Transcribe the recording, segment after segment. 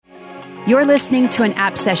You're listening to an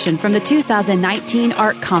app session from the 2019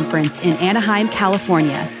 ARC Conference in Anaheim,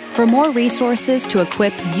 California. For more resources to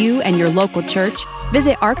equip you and your local church,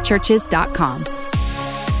 visit arcchurches.com.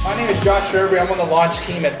 My name is Josh Irby. I'm on the launch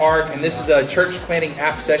team at ARC, and this is a church planting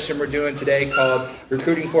app session we're doing today called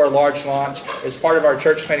Recruiting for a Large Launch. It's part of our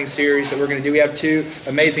church planting series that we're going to do. We have two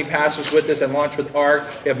amazing pastors with us at Launch with ARC.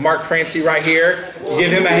 We have Mark Francie right here.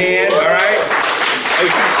 Give him a hand, all right?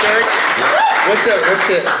 Ocean Church. What's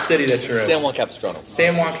the city that you're in? San Juan Capistrano.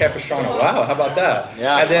 San Juan Capistrano. Wow, how about that?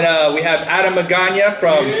 Yeah. And then we have Adam Magana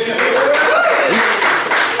from... Is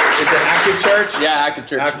it Active Church? Yeah, Active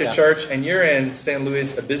Church. Active Church, and you're in San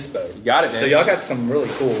Luis Obispo. You got it, man. So y'all got some really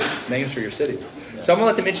cool names for your cities. Yeah. So I'm going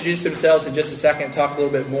to let them introduce themselves in just a second, talk a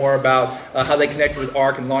little bit more about how they connected with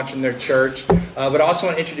ARC and launching their church. But I also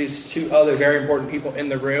want to introduce two other very important people in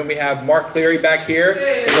the room. We have Mark Cleary back here. He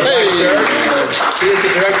is the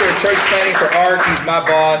director of church planning for ARC. He's my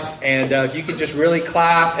boss. And if you could just really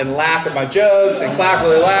clap and laugh at my jokes and clap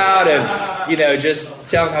really loud and, just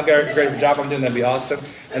tell him how great of a job I'm doing, that'd be awesome.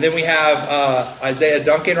 And then we have Isaiah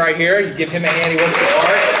Duncan right here. You give him a hand. He works at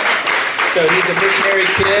ARC. So he's a missionary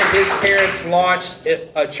kid. His parents launched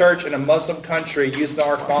a church in a Muslim country using the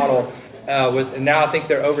ARC model. And now I think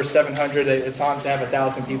they're over 700. At times they have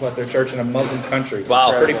 1,000 people at their church in a Muslim country.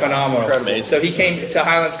 Wow. Pretty phenomenal. Incredible. So he came to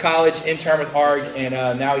Highlands College, interned with ARC, and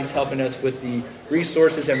now he's helping us with the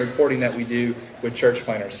resources and reporting that we do with church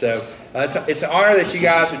planners. So it's an honor that you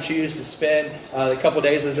guys would choose to spend a couple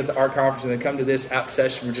days at the ARC conference and then come to this app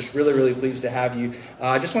session. We're just really, really pleased to have you.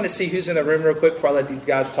 I just want to see who's in the room real quick before I let these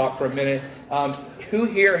guys talk for a minute. Who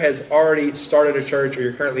here has already started a church or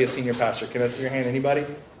you're currently a senior pastor? Can I see your hand? Anybody?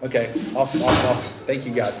 Okay, awesome. Thank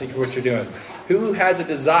you guys. Thank you for what you're doing. Who has a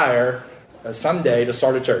desire someday to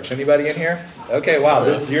start a church? Anybody in here? Okay, wow,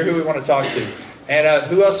 you're who we want to talk to. And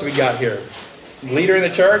who else have we got here? Leader in the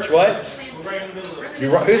church? What?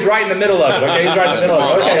 Who's right in the middle of it? Okay, who's right in the middle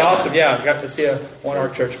of it? Okay, awesome. Yeah, I got to see one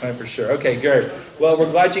ARC church plan for sure. Okay, great. Well, we're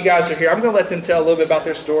glad you guys are here. I'm going to let them tell a little bit about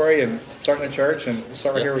their story and starting the church, and we'll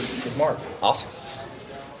start right here with Mark. Awesome.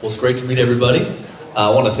 Well, it's great to meet everybody. I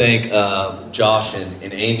want to thank Josh and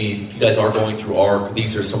Amy. If you guys are going through ARC,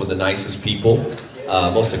 these are some of the nicest people,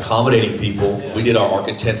 most accommodating people. We did our ARC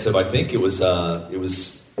intensive, I think it was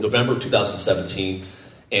November 2017.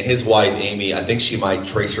 And his wife, Amy, I think she might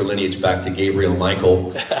trace her lineage back to Gabriel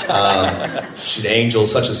Michael. She's an angel,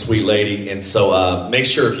 such a sweet lady. And so make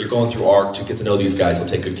sure if you're going through ARC to get to know these guys, they'll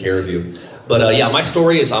take good care of you. But my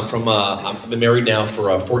story is I've been married now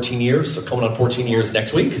for 14 years, so coming on 14 years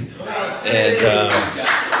next week. And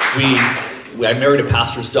I married a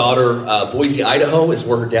pastor's daughter. Boise, Idaho is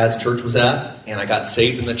where her dad's church was at. And I got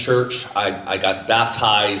saved in the church. I got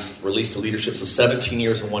baptized, released to leadership, so 17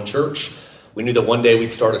 years in one church. We knew that one day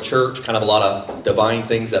we'd start a church, kind of a lot of divine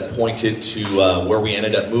things that pointed to where we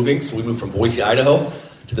ended up moving. So we moved from Boise, Idaho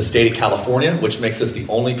to the state of California, which makes us the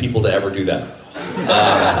only people to ever do that.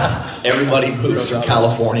 Everybody moves from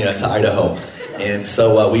California to Idaho. And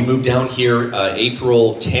so we moved down here May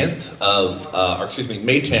 10th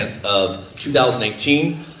of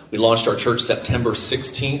 2018. We launched our church September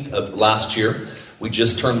 16th of last year. We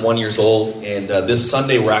just turned 1 year old, and this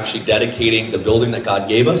Sunday we're actually dedicating the building that God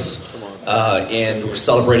gave us. And we're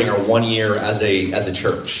celebrating our 1 year as a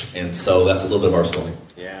church. And so that's a little bit of our story.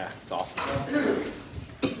 Yeah, it's awesome.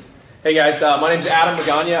 Hey guys, my name is Adam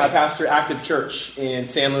Magana. I pastor Active Church in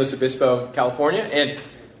San Luis Obispo, California. And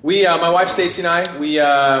we, my wife Stacy and I,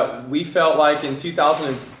 we felt like in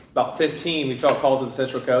 2015 we felt called to the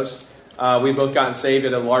Central Coast. We both gotten saved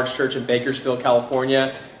at a large church in Bakersfield,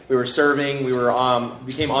 California. We were serving. We were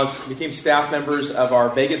became staff members of our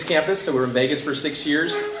Vegas campus. So we were in Vegas for 6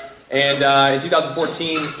 years. And in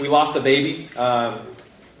 2014, we lost a baby,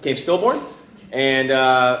 became stillborn, and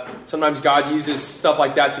sometimes God uses stuff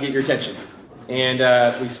like that to get your attention. And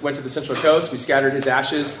we went to the Central Coast, we scattered his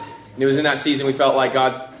ashes, and it was in that season we felt like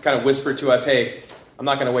God kind of whispered to us, hey, I'm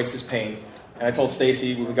not going to waste his pain. And I told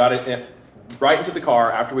Stacy, we got it right into the car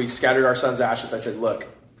after we scattered our son's ashes, I said, look,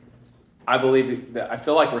 I believe that I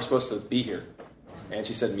feel like we're supposed to be here. And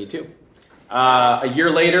she said, me too. A year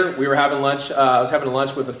later, we were having lunch. I was having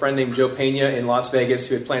lunch with a friend named Joe Pena in Las Vegas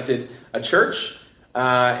who had planted a church.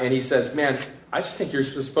 And he says, man, I just think you're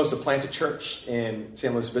supposed to plant a church in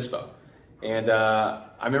San Luis Obispo. And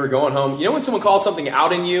I remember going home. You know when someone calls something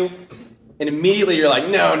out in you, and immediately you're like,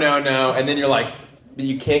 no. And then you're like, but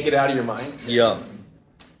you can't get it out of your mind? Yeah.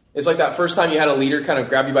 It's like that first time you had a leader kind of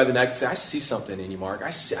grab you by the neck and say, I see something in you, Mark. I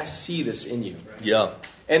see this in you. Yeah.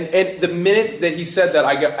 And the minute that he said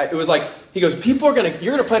that, it was like, he goes, you're going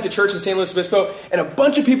to plant a church in San Luis Obispo, and a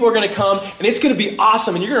bunch of people are going to come, and it's going to be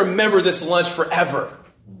awesome, and you're going to remember this lunch forever.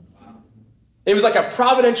 It was like a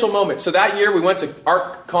providential moment. So that year we went to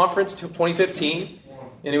ARC Conference 2015,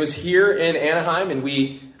 and it was here in Anaheim, and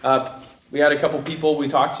we had a couple people we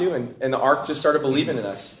talked to, and the ARC just started believing in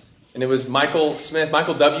us. And it was Michael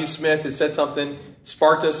W. Smith, that said something,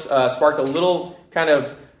 sparked a little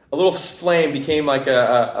flame, became like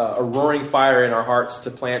a roaring fire in our hearts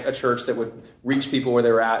to plant a church that would reach people where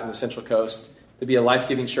they were at in the Central Coast, to be a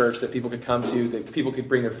life-giving church that people could come to, that people could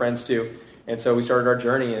bring their friends to. And so we started our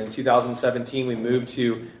journey. And in 2017, we moved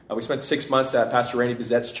to, we spent 6 months at Pastor Randy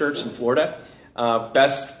Bizet's church in Florida.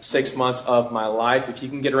 Best 6 months of my life. If you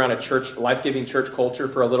can get around a church, life-giving church culture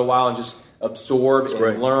for a little while and just absorb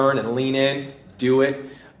and learn and lean in, do it.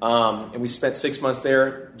 And we spent 6 months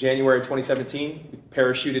there. January 2017, we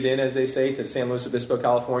parachuted in, as they say, to San Luis Obispo,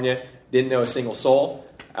 California. Didn't know a single soul.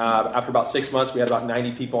 After about 6 months, we had about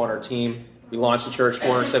 90 people on our team. We launched the church.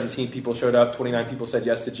 417 people showed up. 29 people said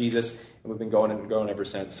yes to Jesus. And we've been going and growing ever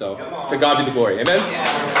since. So to God be the glory. Amen?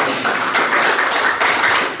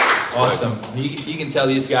 Awesome. You can tell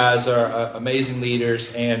these guys are amazing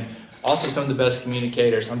leaders and also some of the best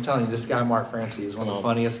communicators. I'm telling you, this guy, Mark Francie, is one of the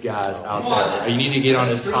funniest guys out there. You need to get on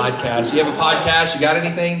his podcast. You have a podcast? You got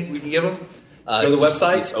anything we can give him? Go to the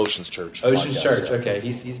website? It's Oceans Church. Oceans podcast, Church. yeah. Okay,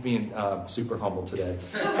 he's being super humble today.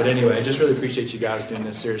 But anyway, I just really appreciate you guys doing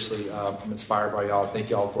this. Seriously, I'm inspired by y'all.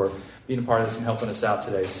 Thank y'all for being a part of this and helping us out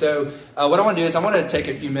today. So what I want to do is I want to take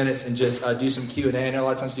a few minutes and just do some Q&A. I know a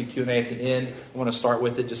lot of times we do Q&A at the end. I want to start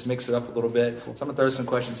with it, just mix it up a little bit. So I'm going to throw some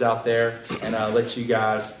questions out there and let you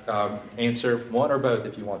guys answer one or both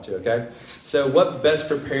if you want to, okay? So what best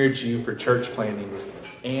prepared you for church planning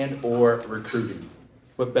and or recruiting?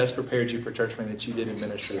 What best prepared you for church planning that you did in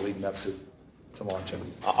ministry leading up to launching?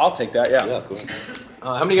 I'll take that, yeah. Yeah, cool.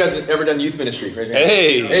 How many of you guys have ever done youth ministry? Raise your hand.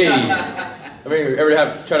 Hey! I mean,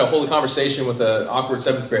 ever try to hold a conversation with an awkward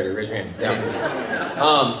 7th grader? Raise your hand.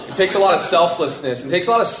 Yeah. It takes a lot of selflessness. It takes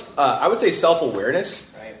a lot of, I would say,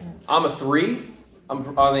 self-awareness. I'm a 3.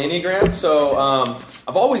 I'm on the Enneagram, so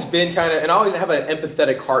I've always been and I always have an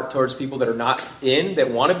empathetic heart towards people that are not in, that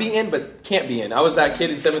want to be in, but can't be in. I was that kid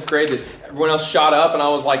in 7th grade that everyone else shot up, and I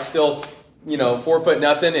was like still, 4 foot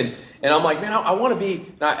nothing, and I'm like, man, I want to be.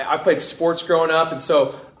 I played sports growing up, and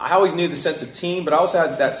so I always knew the sense of team, but I also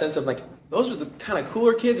had that sense of like, those are the kind of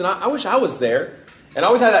cooler kids, and I wish I was there. And I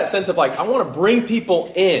always had that sense of like, I want to bring people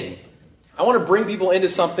in. I want to bring people into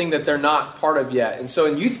something that they're not part of yet. And so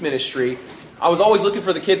in youth ministry, I was always looking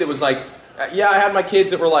for the kid that was like, yeah, I had my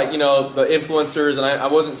kids that were like, the influencers, and I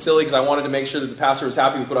wasn't silly because I wanted to make sure that the pastor was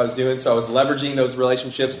happy with what I was doing. So I was leveraging those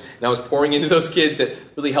relationships, and I was pouring into those kids that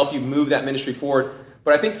really help you move that ministry forward.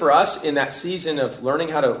 But I think for us in that season of learning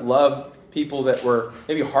how to love people that were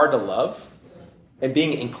maybe hard to love, and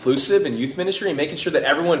being inclusive in youth ministry and making sure that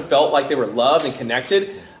everyone felt like they were loved and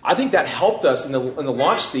connected, I think that helped us in the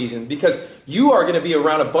launch season, because you are going to be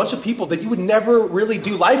around a bunch of people that you would never really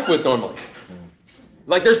do life with normally.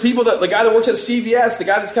 Like there's people the guy that works at CVS, the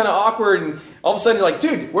guy that's kind of awkward, and all of a sudden you're like,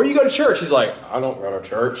 dude, where do you go to church? He's like, I don't go to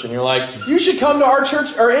church. And you're like, you should come to our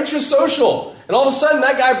church, our interest social. And all of a sudden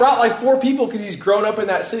that guy brought like 4 people because he's grown up in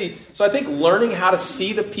that city. So I think learning how to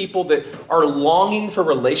see the people that are longing for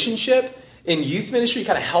relationship in youth ministry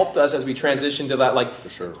kind of helped us as we transitioned to that, like, for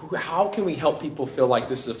sure. How can we help people feel like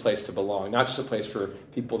this is a place to belong, not just a place for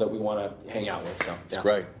people that we want to hang out with. So It's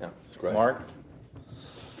great. Yeah. It's great. Mark?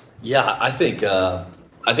 Yeah, I think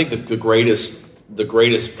the greatest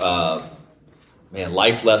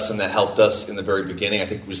life lesson that helped us in the very beginning, I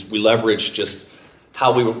think we leveraged just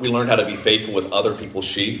how we learned how to be faithful with other people's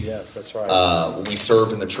sheep. Yes, that's right. When we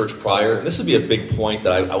served in the church prior, and this would be a big point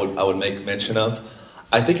that I would make mention of.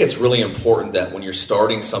 I think it's really important that when you're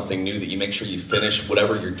starting something new that you make sure you finish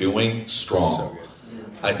whatever you're doing strong.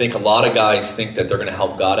 So I think a lot of guys think that they're going to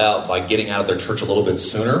help God out by getting out of their church a little bit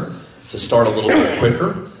sooner, to start a little bit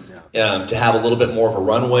quicker, to have a little bit more of a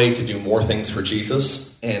runway, to do more things for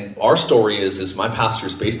Jesus. And our story is my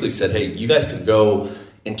pastors basically said, hey, you guys can go.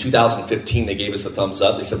 In 2015, they gave us the thumbs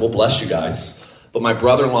up. They said, we'll bless you guys. But my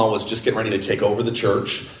brother-in-law was just getting ready to take over the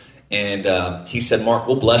church. And he said, Mark,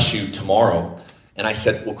 we'll bless you tomorrow. And I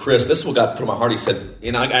said, well, Chris, this is what God put in my heart. He said,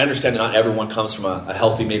 I understand that not everyone comes from a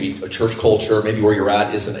healthy, maybe a church culture. Maybe where you're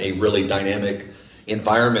at isn't a really dynamic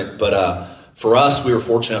environment. But for us, we were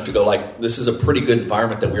fortunate enough to go, like, this is a pretty good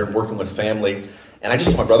environment that we're working with family. And I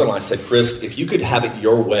just told my brother-in-law, I said, Chris, if you could have it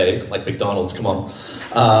your way, like McDonald's, come on.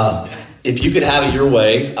 If you could have it your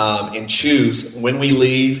way and choose when we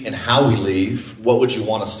leave and how we leave, what would you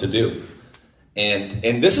want us to do?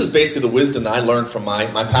 And this is basically the wisdom that I learned from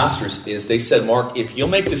my pastors, is they said, Mark, if you'll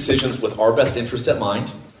make decisions with our best interest at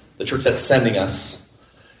mind, the church that's sending us,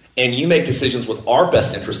 and you make decisions with our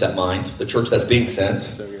best interest at mind, the church that's being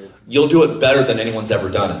sent, you'll do it better than anyone's ever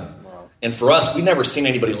done it. And for us, we never seen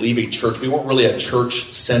anybody leave a church. We weren't really a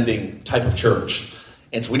church-sending type of church.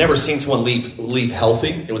 And so we never seen someone leave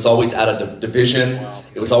healthy. It was always out of division.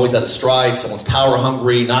 It was always out of strife. Someone's power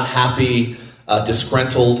hungry, not happy,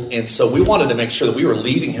 disgruntled. And so we wanted to make sure that we were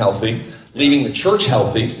leaving healthy, leaving the church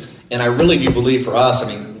healthy. And I really do believe for us, I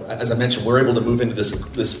mean, as I mentioned, we're able to move into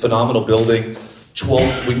this phenomenal building.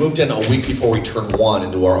 We moved in a week before we turned 1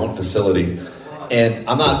 into our own facility. And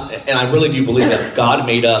I really do believe that God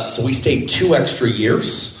made up. So we stayed 2 extra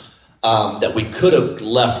years that we could have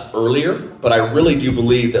left earlier. But I really do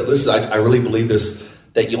believe that I really believe this,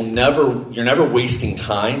 that you're never wasting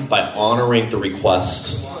time by honoring the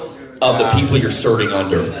request of the people you're serving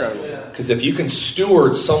under. Because if you can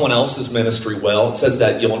steward someone else's ministry well, it says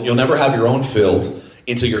that you'll never have your own filled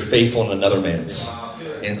until you're faithful in another man's.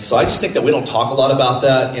 And so I just think that we don't talk a lot about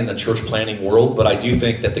that in the church planning world, but I do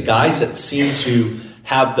think that the guys that seem to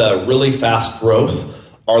have the really fast growth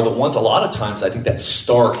are the ones, a lot of times, I think, that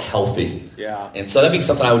start healthy. Yeah. And so that'd be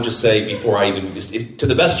something I would just say before I even, to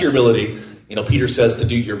the best of your ability, Peter says to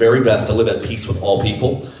do your very best to live at peace with all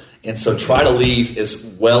people. And so try to leave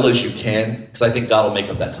as well as you can, because I think God will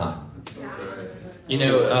make up that time. We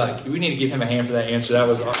need to give him a hand for that answer. That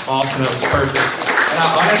was awesome. That was perfect. And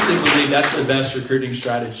I honestly believe that's the best recruiting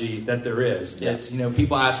strategy that there is. Yeah. It's,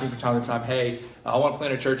 people ask me from time to time, hey, I want to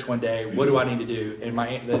plant a church one day. What do I need to do? And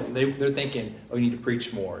they're thinking, you need to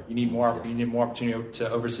preach more. You need more opportunity to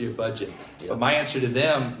oversee a budget. Yeah. But my answer to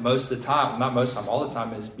them most of the time, not most of the time, all the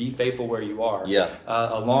time, is be faithful where you are. Yeah.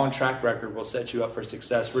 A long track record will set you up for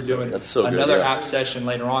success. We're doing another app session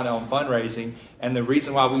later on fundraising. And the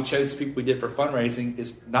reason why we chose people we did for fundraising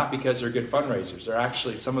is not because they're good fundraisers. They're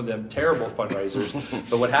actually, some of them, terrible fundraisers.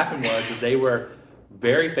 But what happened was they were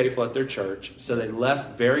very faithful at their church, so they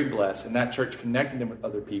left very blessed, and that church connected them with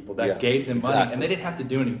other people that gave them money, and they didn't have to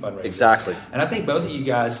do any fundraising. Exactly. And I think both of you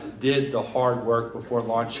guys did the hard work before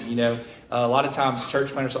launching. A lot of times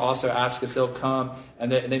church planners also ask us, they'll come,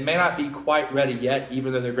 and they may not be quite ready yet,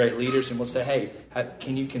 even though they're great leaders, and we'll say, hey,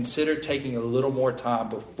 can you consider taking a little more time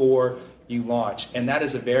before you launch? And that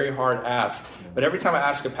is a very hard ask. But every time I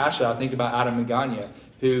ask a pastor, I think about Adam Magana,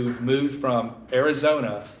 who moved from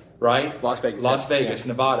Arizona, right? Las Vegas,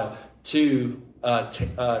 Nevada, to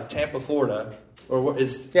Tampa, Florida,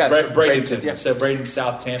 Bradenton. Yeah. So Bradenton,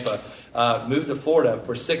 South Tampa. Moved to Florida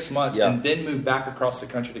for 6 months and then moved back across the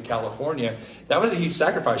country to California. That was a huge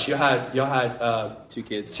sacrifice. Y'all had 2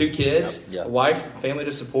 kids, a wife, family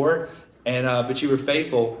to support. And but you were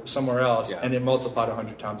faithful somewhere else, and then multiplied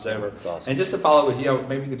 100 times over. Awesome. And just to follow up with you,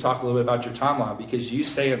 maybe you could talk a little bit about your timeline, because you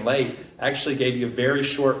staying late actually gave you a very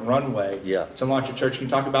short runway to launch your church. Can you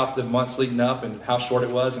talk about the months leading up and how short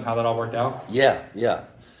it was and how that all worked out? Yeah. And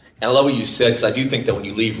I love what you said, because I do think that when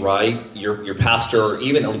you leave right, your pastor, or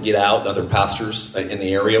even he'll get out, and other pastors in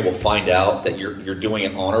the area will find out that you're doing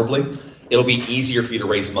it honorably. It'll be easier for you to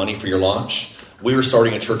raise money for your launch. We were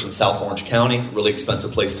starting a church in South Orange County, really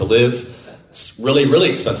expensive place to live. Really, really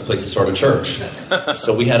expensive place to start a church.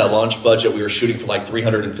 So we had a launch budget. We were shooting for like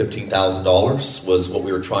 $315,000 was what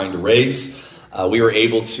we were trying to raise. We were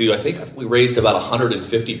able to, I think we raised about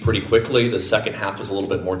 150 pretty quickly. The second half was a little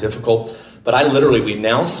bit more difficult. But we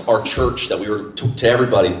announced our church that we were to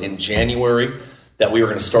everybody in January, that we were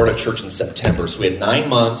going to start a church in September. So we had 9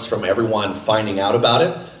 months from everyone finding out about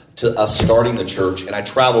it to us starting the church. And I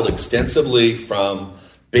traveled extensively from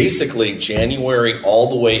basically January all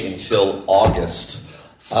the way until August,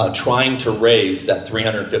 trying to raise that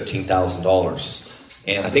 $315,000.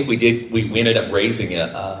 And I think we ended up raising it.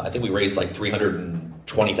 I think we raised like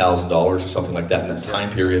 $320,000 or something like that in that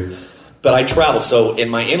time period. But I traveled. So in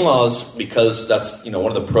my in-laws, because that's one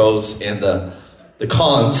of the pros and the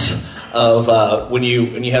cons of when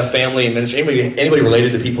you have family and ministry. Anybody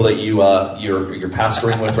related to people that you're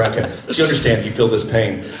pastoring with, right? Okay. So you understand, you feel this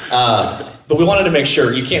pain. But we wanted to make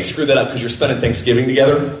sure you can't screw that up because you're spending Thanksgiving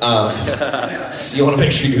together. So you want to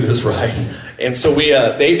make sure you do this right. And so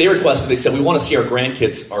they requested. They said, we want to see our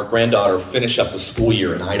granddaughter finish up the school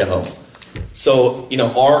year in Idaho. So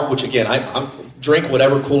which again, I drink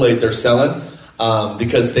whatever Kool-Aid they're selling.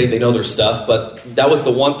 Because they know their stuff. But that was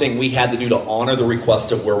the one thing we had to do to honor the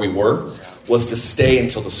request of where we were, was to stay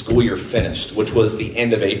until the school year finished, which was the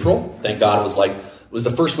end of April. Thank God it was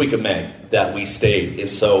the first week of May that we stayed.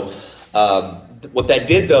 And so what that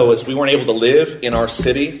did, though, is we weren't able to live in our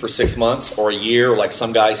city for 6 months or a year, like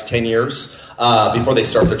some guys 10 years before they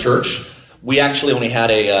start their church. We actually only had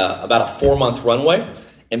about a 4-month runway.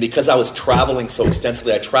 And because I was traveling so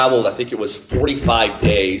extensively, I think it was 45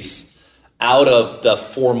 days out of the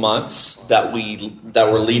 4 months that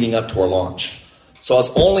were leading up to our launch. So I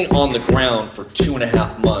was only on the ground for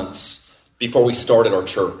 2.5 months before we started our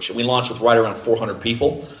church. And we launched with right around 400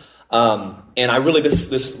 people. And I really,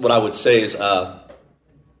 this what I would say is, I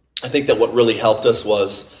think that what really helped us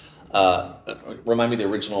was, remind me the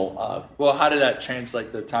original. Well, how did that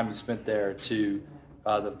translate the time you spent there to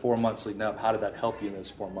the 4 months leading up? How did that help you in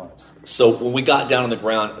those 4 months? So when we got down on the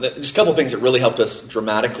ground, just a couple of things that really helped us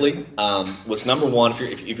dramatically was, number one,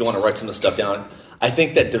 if you want to write some of the stuff down, I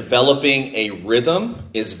think that developing a rhythm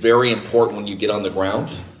is very important when you get on the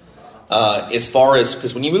ground. As far as,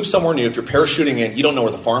 because when you move somewhere new, if you're parachuting in, you don't know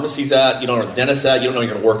where the pharmacy's at, you don't know where the dentist's at, you don't know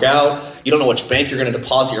you're going to work out, you don't know which bank you're going to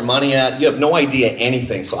deposit your money at, you have no idea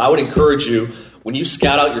anything. So I would encourage you, when you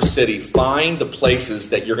scout out your city, find the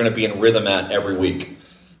places that you're going to be in rhythm at every week.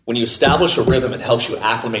 When you establish a rhythm, it helps you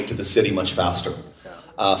acclimate to the city much faster.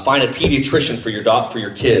 Find a pediatrician for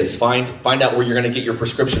your kids. Find out where you're going to get your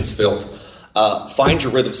prescriptions filled. Find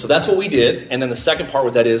your rhythm. So that's what we did. And then the second part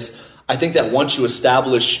with that is, I think that once you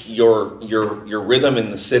establish your rhythm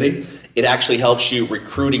in the city, it actually helps you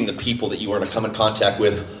recruiting the people that you are going to come in contact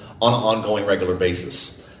with on an ongoing, regular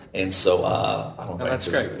basis. And so I don't know. That's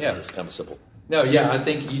great. Yeah, it's kind of simple. No, yeah, I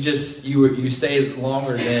think you stayed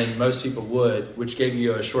longer than most people would, which gave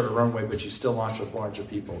you a shorter runway, but you still launched with 400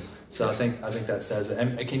 people. So I think that says it.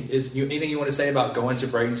 And anything you want to say about going to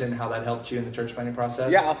Bradenton, how that helped you in the church planning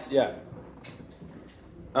process? Yeah.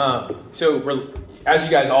 So as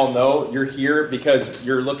you guys all know, you're here because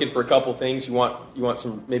you're looking for a couple things. You want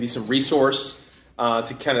some resource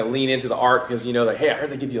to kind of lean into the ARC, because you know that, hey, I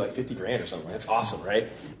heard they give you like $50,000 or something. That's awesome, right?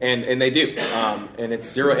 And they do, and it's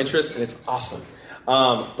zero interest, and it's awesome.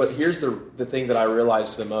 But here's the thing that I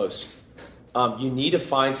realized the most: you need to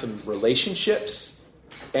find some relationships,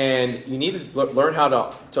 and you need to learn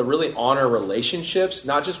how to really honor relationships,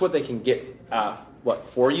 not just what they can get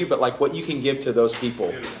for you, but like what you can give to those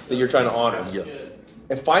people that you're trying to honor. Yeah.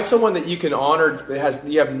 And find someone that you can honor that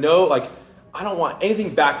you have no, like, I don't want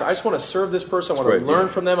anything back. I just want to serve this person. I want to learn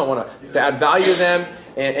from them. I want to add value to them,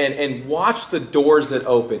 and watch the doors that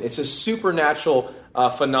open. It's a supernatural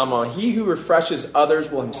phenomenon. He who refreshes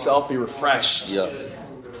others will himself be refreshed. Yeah.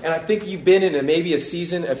 And I think you've been in maybe a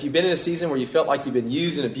season, if you've been in a season where you felt like you've been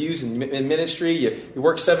used and abused in ministry, you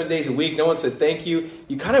work 7 days a week, no one said thank you,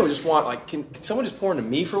 you kind of just want, like, can someone just pour into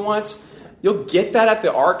me for once? You'll get that at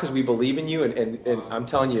the ARC because we believe in you, and I'm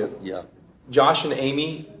telling you, Josh and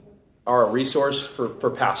Amy are a resource for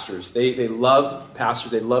pastors. They love pastors.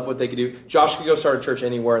 They love what they can do. Josh could go start a church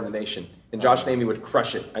anywhere in the nation, and Josh and Amy would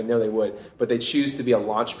crush it. I know they would. But they choose to be a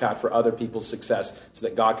launch pad for other people's success so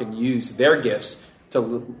that God can use their gifts to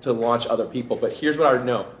launch other people. But here's what I would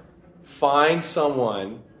know. Find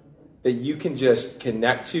someone that you can just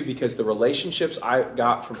connect to, because the relationships I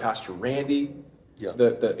got from Pastor Randy,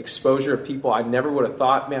 the exposure of people I never would have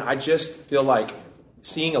thought, man, I just feel like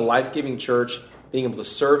seeing a life-giving church, being able to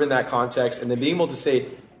serve in that context, and then being able to say,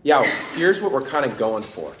 yeah, here's what we're kind of going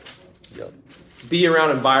for. Yep. Be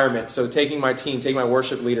around environments. So taking my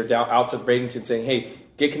worship leader down out to Bradenton, saying, hey,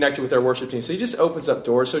 get connected with their worship team. So he just opens up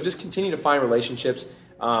doors. So just continue to find relationships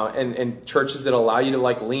and churches that allow you to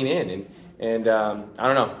like lean in. And I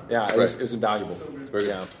don't know. Yeah, it was invaluable.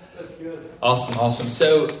 Yeah. That's good. Awesome.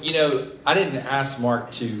 So, I didn't ask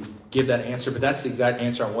Mark to give that answer, but that's the exact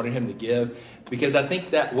answer I wanted him to give, because I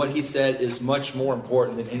think that what he said is much more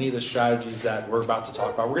important than any of the strategies that we're about to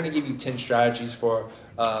talk about. We're going to give you 10 strategies for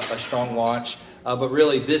a strong launch, but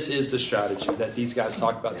really this is the strategy that these guys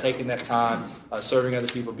talk about, taking that time, serving other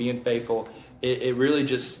people, being faithful. It really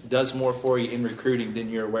just does more for you in recruiting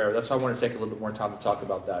than you're aware of. That's why I want to take a little bit more time to talk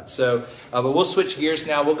about that. So, but we'll switch gears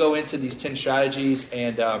now. We'll go into these 10 strategies,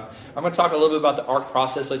 and I'm going to talk a little bit about the ARC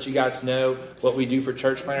process, let you guys know what we do for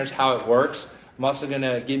church planners, how it works. I'm also going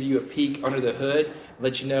to give you a peek under the hood,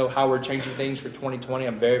 let you know how we're changing things for 2020.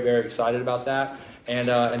 I'm very, very excited about that. And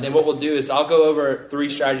then what we'll do is I'll go over 3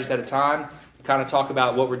 strategies at a time, kind of talk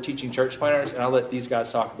about what we're teaching church planners, and I'll let these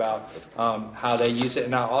guys talk about how they use it.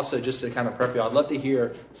 And I'll also, just to kind of prep you, I'd love to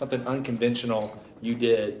hear something unconventional you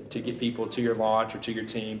did to get people to your launch or to your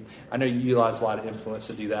team. I know you utilize a lot of influence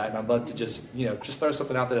to do that, and I'd love to just throw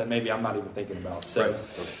something out there that maybe I'm not even thinking about. So,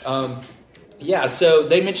 so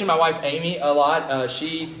they mentioned my wife Amy a lot.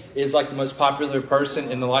 She is like the most popular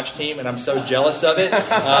person in the launch team, and I'm so jealous of it.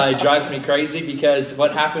 It drives me crazy, because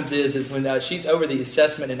what happens is when she's over the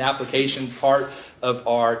assessment and application part of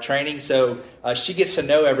our training, so she gets to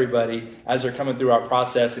know everybody as they're coming through our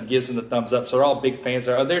process and gives them the thumbs up. So we're all big fans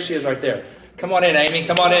there. Oh, there she is right there. Come on in, Amy.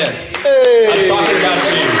 Come on in. Hey. I was talking about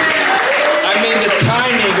you. I mean, the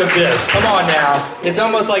timing of this. Come on now. It's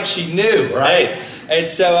almost like she knew, right? And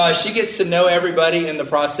so she gets to know everybody in the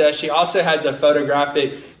process. She also has a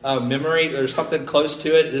photographic memory. There's something close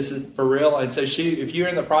to it. This is for real. And so if you're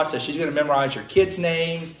in the process, she's going to memorize your kids'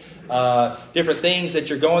 names, different things that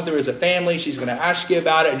you're going through as a family. She's going to ask you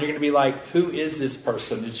about it, and you're going to be like, who is this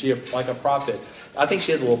person? Is she like a prophet? I think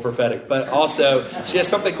she is a little prophetic, but also she has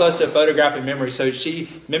something close to a photographic memory. So she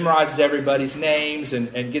memorizes everybody's names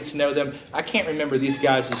and gets to know them. I can't remember these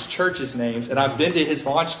guys' churches' names, and I've been to his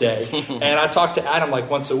launch day, and I talk to Adam like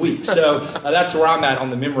once a week. So that's where I'm at on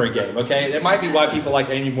the memory game, okay? That might be why people like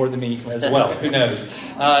Amy more than me as well. Who knows?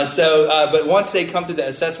 But once they come through the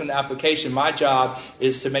assessment application, my job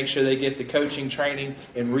is to make sure they get the coaching, training,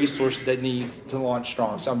 and resources they need to launch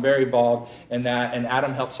strong. So I'm very involved in that, and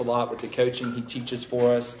Adam helps a lot with the coaching. He teaches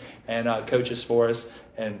for us and coaches for us.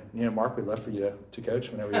 And, Mark, we'd love for you to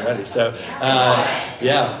coach whenever you're ready. So,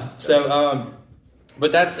 yeah. So,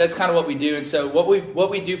 but that's kind of what we do. And so what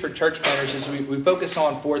we do for church planners is we focus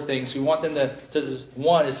on 4 things. We want them to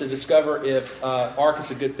one is to discover if ARC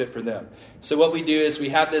is a good fit for them. So what we do is we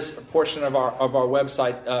have this portion of our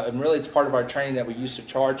website, and really it's part of our training that we used to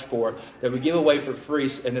charge for, that we give away for free,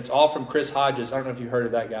 and it's all from Chris Hodges. I don't know if you've heard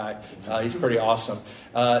of that guy. He's pretty awesome.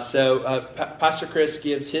 Pastor Chris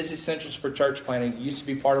gives his Essentials for Church Planning. It used to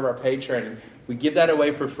be part of our paid training. We give that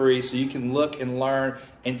away for free so you can look and learn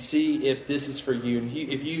and see if this is for you. And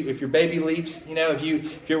if your baby leaps,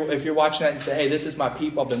 if you're watching that and say, hey, this is my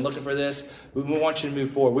people, I've been looking for this, we want you to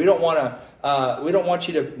move forward. We don't want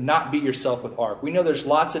you to not be yourself with ARC. We know there's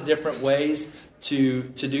lots of different ways to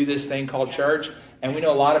do this thing called church, and we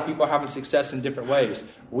know a lot of people are having success in different ways.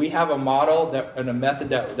 We have a model and a method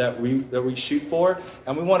that we shoot for,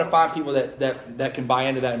 and we want to find people that can buy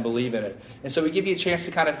into that and believe in it. And so we give you a chance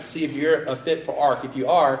to kind of see if you're a fit for ARC. If you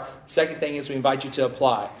are, second thing is we invite you to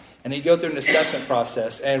apply. And then you go through an assessment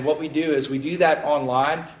process. And what we do is we do that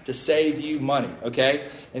online to save you money, okay?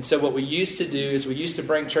 And so what we used to do is we used to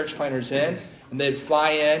bring church planners in, and they'd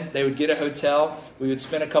fly in, they would get a hotel, we would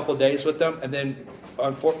spend a couple days with them, and then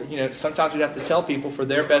sometimes we'd have to tell people for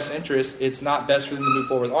their best interest, it's not best for them to move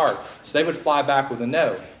forward with ARC. So they would fly back with a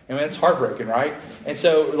no. I mean, it's heartbreaking, right? And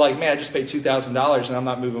so, I just paid $2,000 and I'm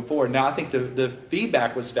not moving forward. Now, I think the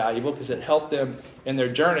feedback was valuable because it helped them in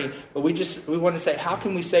their journey. But we want to say, how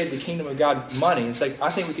can we save the kingdom of God money? It's like, I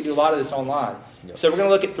think we can do a lot of this online. Yep. So we're going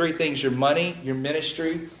to look at 3 things: your money, your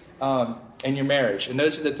ministry, and your marriage. And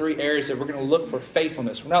those are the 3 areas that we're going to look for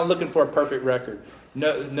faithfulness. We're not looking for a perfect record.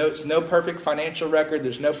 No perfect financial record,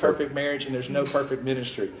 there's no perfect marriage, and there's no perfect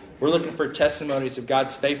ministry. We're looking for testimonies of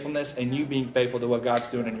God's faithfulness and you being faithful to what God's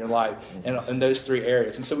doing in your life in those 3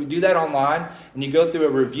 areas. And so we do that online, and you go through a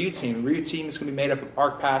review team. A review team is going to be made up of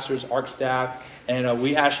ARC pastors, ARC staff, and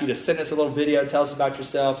we ask you to send us a little video, tell us about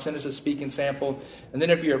yourself, send us a speaking sample, and then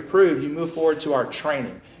if you're approved, you move forward to our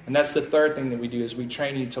training. And that's the 3rd thing that we do is we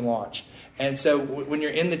train you to launch. And so when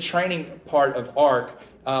you're in the training part of ARC,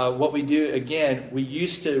 what we do, again, we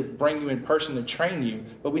used to bring you in person to train you,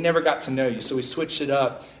 but we never got to know you. So we switched it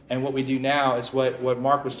up, and what we do now is what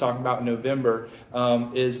Mark was talking about in November,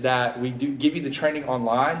 is that we do give you the training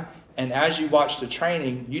online, and as you watch the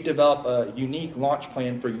training, you develop a unique launch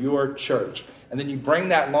plan for your church. And then you bring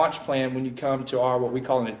that launch plan when you come to our, what we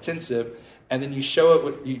call an intensive, and then you show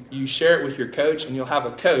it, you share it with your coach, and you'll have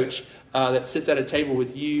a coach that sits at a table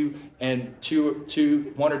with you and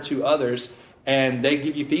 1 or 2 others, and they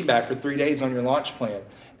give you feedback for 3 days on your launch plan.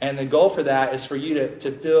 And the goal for that is for you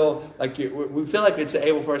to feel like we feel like it's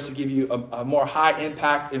able for us to give you a more high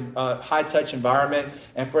impact, high touch environment,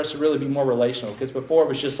 and for us to really be more relational. Because before it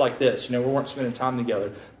was just like this, we weren't spending time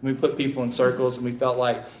together. We put people in circles, and we felt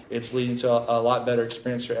like it's leading to a lot better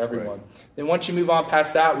experience for everyone. Right. Then once you move on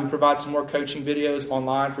past that, we provide some more coaching videos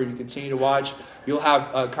online for you to continue to watch. You'll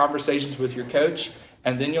have conversations with your coach,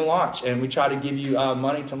 and then you'll launch. And we try to give you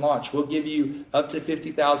money to launch. We'll give you up to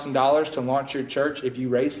 $50,000 to launch your church if you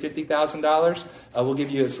raise $50,000. We'll give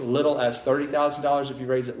you as little as $30,000 if you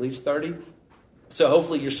raise at least $30,000. So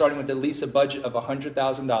hopefully you're starting with at least a budget of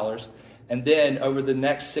 $100,000. And then over the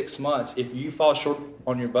next 6 months, if you fall short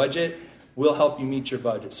on your budget, we'll help you meet your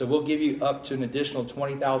budget. So we'll give you up to an additional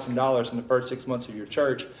 $20,000 in the first 6 months of your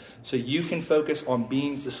church so you can focus on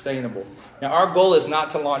being sustainable. Now, our goal is not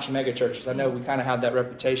to launch mega churches. I know we kind of have that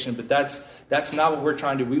reputation, but that's not what we're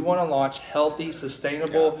trying to do. We want to launch healthy,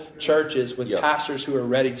 sustainable churches with pastors who are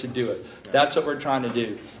ready to do it. That's what we're trying to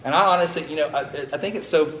do. And I honestly, I think it's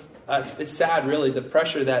so... it's sad, really, the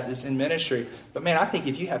pressure that is in ministry. But, man, I think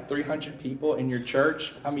if you have 300 people in your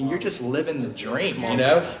church, I mean, you're just living the dream,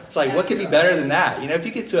 It's like, what could be better than that? If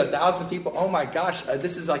you get to 1,000 people, oh, my gosh,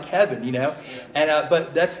 this is like heaven, And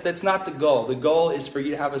but that's not the goal. The goal is for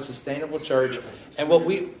you to have a sustainable church. And what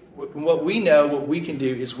what we know, what we can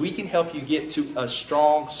do is we can help you get to a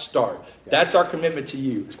strong start. That's our commitment to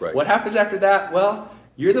you. Right. What happens after that? Well,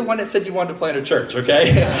 you're the one that said you wanted to plant a church,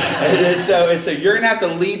 okay? and so you're going to have to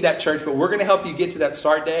lead that church, but we're going to help you get to that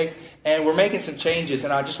start day. And we're making some changes,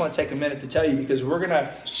 and I just want to take a minute to tell you because we're going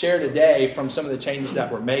to share today from some of the changes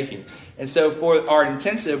that we're making. And so for our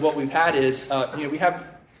intensive, what we've had is, we have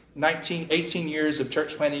 18 years of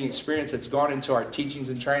church planting experience that's gone into our teachings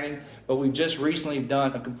and training, but we've just recently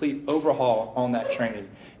done a complete overhaul on that training.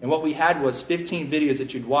 And what we had was 15 videos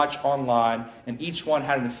that you'd watch online, and each one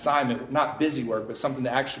had an assignment, not busy work, but something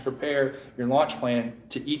to actually prepare your launch plan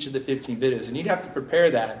to each of the 15 videos. And you'd have to prepare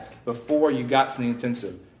that before you got to the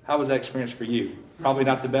intensive. How was that experience for you? Probably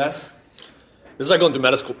not the best? This is like going to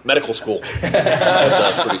medical school.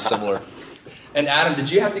 That's pretty similar. And Adam, did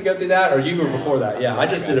you have to go through that, or you were before that? Yeah, I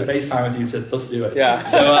just did a FaceTime with you and said, let's do it. Yeah.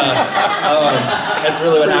 So that's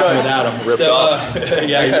really what happened with Adam. Ripped off.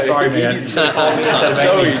 Sorry, man.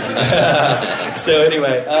 So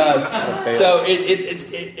anyway, so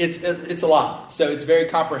it's a lot. So it's very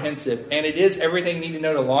comprehensive, and it is everything you need to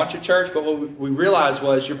know to launch a church. But what we realized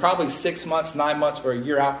was you're probably 6 months, 9 months, or a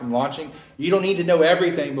year out from launching. You don't need to know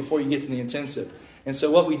everything before you get to the intensive. And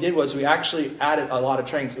so what we did was we actually added a lot of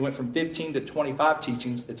trainings. It went from 15 to 25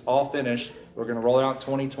 teachings. It's all finished. We're going to roll it out in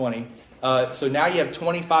 2020. So now you have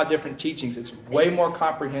 25 different teachings. It's way more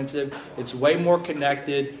comprehensive. It's way more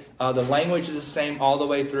connected. The language is the same all the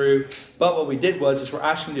way through. But what we did was we're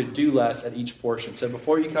asking you to do less at each portion. So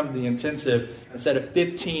before you come to the intensive, instead of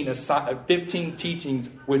 15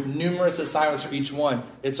 teachings with numerous assignments for each one,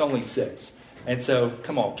 it's only 6. And so,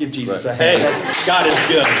 come on, give Jesus a hand. God is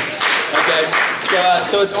good. Okay,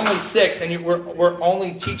 so it's only 6, and we're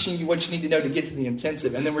only teaching you what you need to know to get to the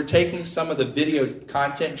intensive. And then we're taking some of the video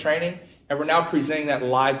content training, and we're now presenting that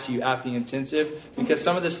live to you at the intensive, because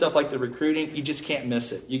some of this stuff like the recruiting, you just can't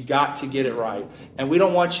miss it. You got to get it right. And we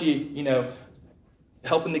don't want you,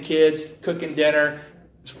 helping the kids, cooking dinner,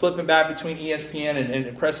 flipping back between ESPN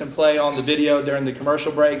and press and play on the video during the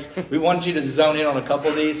commercial breaks. We wanted you to zone in on a couple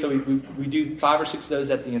of these, so we do 5 or 6 of those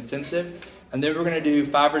at the intensive, and then we're going to do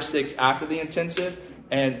 5 or 6 after the intensive,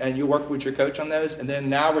 and you work with your coach on those, and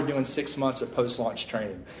then now we're doing 6 months of post-launch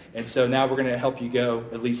training, and so now we're going to help you go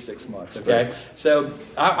at least 6 months, okay? Right. So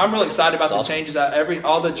I'm really excited about the changes.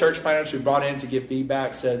 All the church planners we brought in to give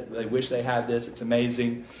feedback said they wish they had this. It's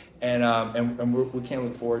amazing. And we can't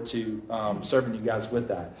look forward to serving you guys with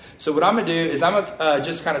that. So what I'm going to do is I'm going to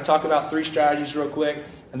just kind of talk about 3 strategies real quick,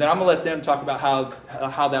 and then I'm going to let them talk about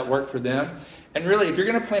how that worked for them. And really, if you're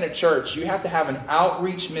going to plant a church, you have to have an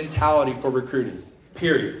outreach mentality for recruiting,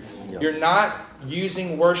 period. Yep. You're not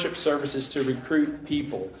using worship services to recruit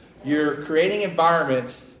people. You're creating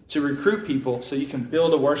environments to recruit people so you can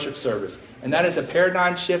build a worship service. And that is a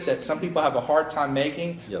paradigm shift that some people have a hard time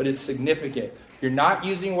making, but it's significant. You're not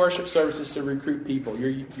using worship services to recruit people.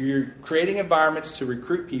 You're creating environments to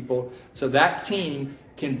recruit people so that team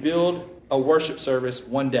can build a worship service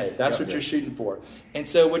one day. That's what you're shooting for. And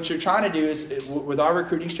so what you're trying to do is, with our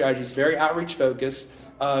recruiting strategy, it's very outreach focused.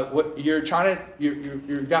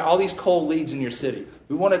 You've got all these cold leads in your city.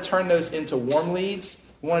 We want to turn those into warm leads.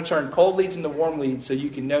 We want to turn cold leads into warm leads so you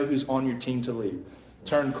can know who's on your team to lead.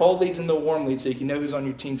 Turn cold leads into warm leads so you can know who's on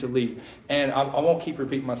your team to lead. And I won't keep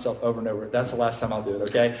repeating myself over and over. That's the last time I'll do it,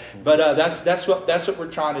 okay? But that's what we're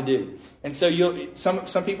trying to do. And so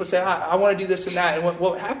some people say, I want to do this and that. And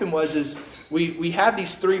what happened was we have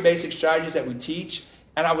these 3 basic strategies that we teach.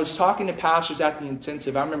 And I was talking to pastors at the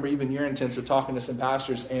intensive. I remember even your intensive talking to some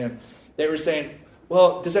pastors. And they were saying,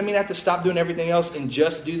 well, does that mean I have to stop doing everything else and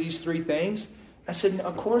just do these 3 things? I said, no,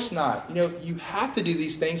 of course not. You have to do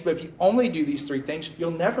these things, but if you only do these 3 things, you'll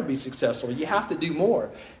never be successful. You have to do more.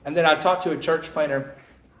 And then I talked to a church planner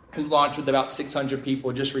who launched with about 600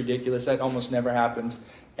 people, just ridiculous. That almost never happens.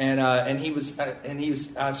 And I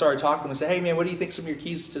started talking to him and said, hey man, what do you think some of your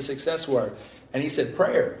keys to success were? And he said,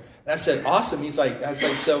 prayer. And I said, awesome. I was like,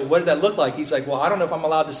 so what did that look like? He's like, well, I don't know if I'm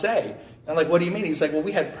allowed to say. And I'm like, what do you mean? He's like, well,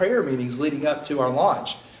 we had prayer meetings leading up to our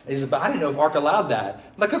launch. And he said, but I didn't know if ARC allowed that.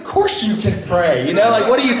 I'm like, of course you can pray. Like,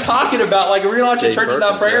 what are you talking about? Like, we're launching a church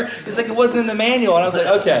without prayer? He's like, it wasn't in the manual. And I was like,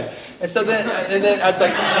 okay. And so then I was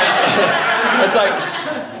like, it's like,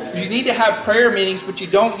 you need to have prayer meetings, but you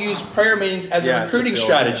don't use prayer meetings as a recruiting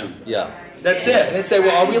strategy. Yeah. That's it. And they say,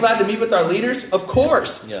 well, are we allowed to meet with our leaders? Of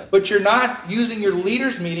course. Yeah. But you're not using your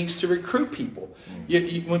leaders' meetings to recruit people.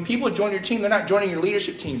 When people join your team, they're not joining your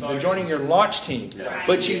leadership team. They're joining your launch team.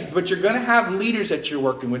 But you're going to have leaders that you're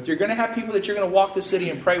working with. You're going to have people that you're going to walk the city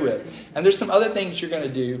and pray with. And there's some other things you're going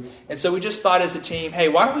to do. And so we just thought as a team, hey,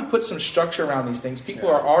 why don't we put some structure around these things? People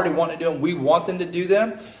are already wanting to do them. We want them to do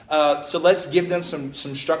them. So let's give them some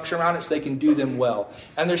structure around it so they can do them well.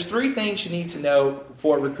 And there's 3 things you need to know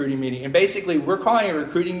for a recruiting meeting. And basically, we're calling a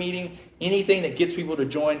recruiting meeting anything that gets people to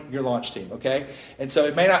join your launch team, okay? And so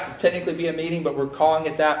it may not technically be a meeting, but we're calling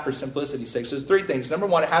it that for simplicity's sake. So there's 3 things. Number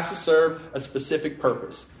 1, it has to serve a specific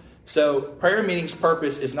purpose. So prayer meeting's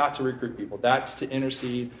purpose is not to recruit people. That's to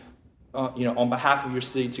intercede on behalf of your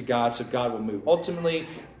city to God so God will move. Ultimately,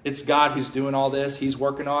 it's God who's doing all this. He's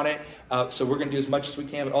working on it. So we're going to do as much as we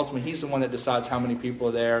can, but ultimately He's the one that decides how many people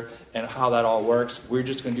are there and how that all works. We're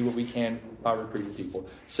just going to do what we can by recruiting people.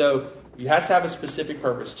 So it has to have a specific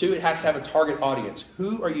purpose. 2, it has to have a target audience.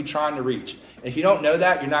 Who are you trying to reach? And if you don't know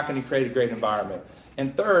that, you're not going to create a great environment.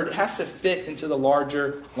 And 3rd, it has to fit into the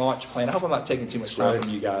larger launch plan. I hope I'm not taking too much time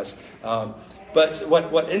from you guys. But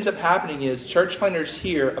what ends up happening is church planners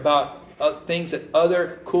hear about things that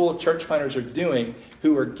other cool church planners are doing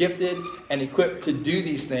who are gifted and equipped to do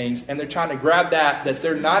these things, and they're trying to grab that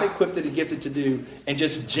they're not equipped and gifted to do and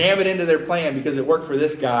just jam it into their plan because it worked for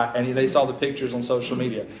this guy and they saw the pictures on social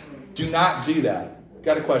media. Do not do that.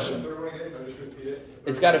 Got a question?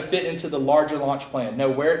 It's got to fit into the larger launch plan. Know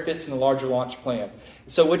where it fits in the larger launch plan.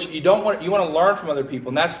 So what you want to learn from other people,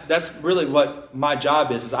 and that's really what my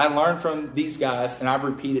job is I learn from these guys and I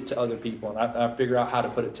repeat it to other people and I figure out how to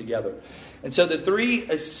put it together. And so the 3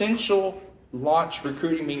 essential launch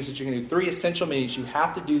recruiting meetings that you're going to do, 3 essential meetings, you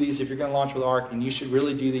have to do these if you're going to launch with ARC, and you should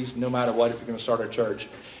really do these no matter what if you're going to start a church,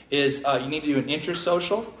 is you need to do an interest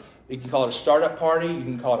social. You can call it a startup party, you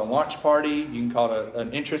can call it a launch party, you can call it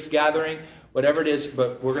an interest gathering, whatever it is,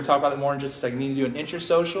 but we're going to talk about it more in just a second. You need to do an interest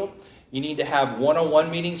social, you need to have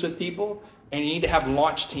one-on-one meetings with people, and you need to have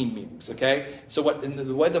launch team meetings, okay? So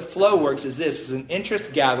the way the flow works is this, is an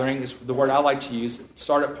interest gathering, is the word I like to use.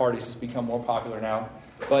 Startup parties has become more popular now.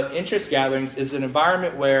 But interest gatherings is an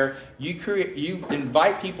environment where you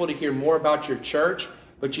invite people to hear more about your church,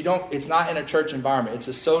 but it's not in a church environment. It's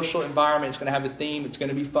a social environment. It's going to have a theme. It's going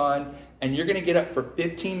to be fun. And you're going to get up for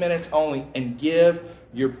 15 minutes only and give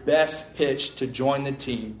your best pitch to join the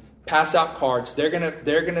team. Pass out cards. They're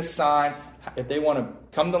going to sign if they want to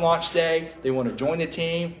come to launch day, they want to join the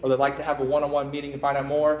team, or they'd like to have a one-on-one meeting and find out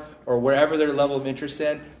more, or wherever their level of interest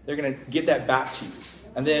in, they're going to get that back to you.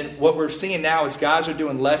 And then what we're seeing now is guys are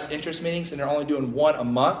doing less interest meetings, and they're only doing one a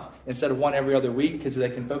month instead of one every other week because they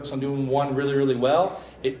can focus on doing one really, really well.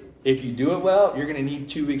 If you do it well, you're going to need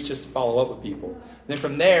 2 weeks just to follow up with people. Then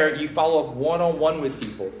from there, you follow up one-on-one with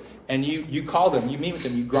people. And you call them, you meet with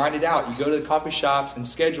them, you grind it out. You go to the coffee shops and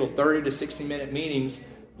schedule 30 to 60-minute meetings,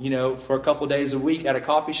 for a couple days a week at a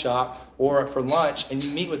coffee shop or for lunch, and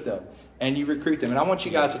you meet with them and you recruit them. And I want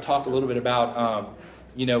you guys to talk a little bit about,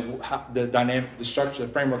 how the dynamic, the structure,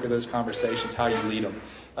 the framework of those conversations, how you lead them.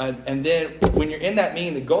 And then when you're in that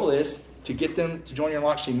meeting, the goal is to get them to join your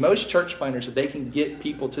launch team. Most church planners, if they can get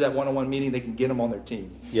people to that one-on-one meeting, they can get them on their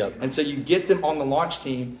team. Yep. And so you get them on the launch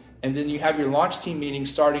team, and then you have your launch team meeting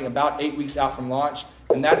starting about 8 weeks out from launch,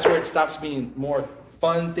 and that's where it stops being more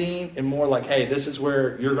fun themed and more like, hey, this is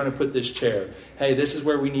where you're going to put this chair. Hey, this is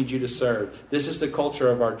where we need you to serve. This is the culture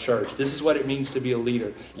of our church. This is what it means to be a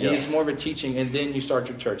leader. And it's more of a teaching, and then you start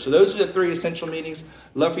your church. So those are the 3 essential meetings.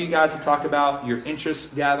 Love for you guys to talk about your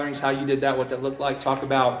interest gatherings, how you did that, what that looked like. Talk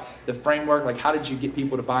about the framework, like how did you get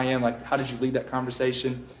people to buy in, like how did you lead that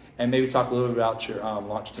conversation, and maybe talk a little bit about your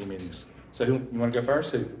launch team meetings. So you want to go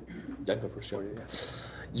first? Who? I go first.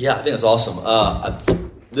 Yeah, I think that's awesome.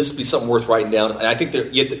 This would be something worth writing down. And I think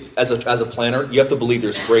that you have to, as a planner, you have to believe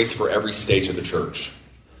there's grace for every stage of the church.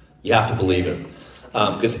 You have to believe it.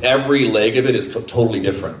 Because every leg of it is totally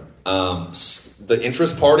different. The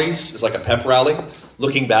interest parties is like a pep rally.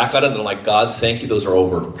 Looking back at it, and I'm like, God, thank you, those are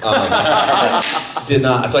over. I feel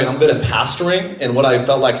like I'm good at pastoring, and what I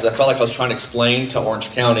felt like is I felt like I was trying to explain to Orange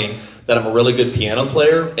County that I'm a really good piano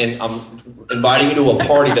player, and I'm inviting you to a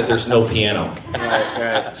party that there's no piano.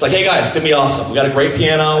 Right. It's like, hey guys, it's going to be awesome. We got a great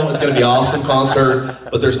piano. It's going to be an awesome concert,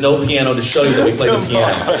 but there's no piano to show you that we play the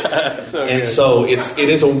piano. So it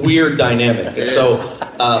is a weird dynamic. And so,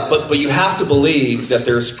 but you have to believe that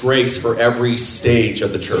there's grace for every stage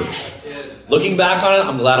of the church. Looking back on it,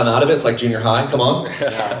 I'm glad I'm out of it. It's like junior high. Come on.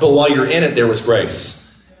 But while you're in it, there was grace.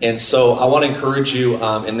 And so I want to encourage you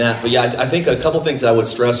in that. But yeah, I think a couple things that I would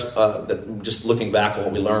stress, that just looking back on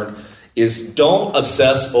what we learned, is don't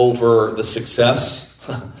obsess over the success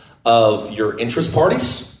of your interest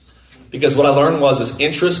parties. Because what I learned is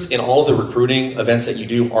interest in all of the recruiting events that you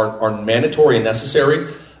do are mandatory and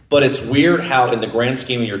necessary. But it's weird how in the grand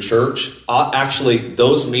scheme of your church, actually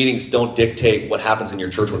those meetings don't dictate what happens in your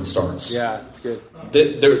church when it starts. Yeah, it's good.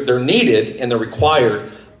 They're needed and they're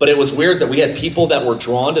required. But it was weird that we had people that were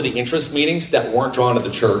drawn to the interest meetings that weren't drawn to the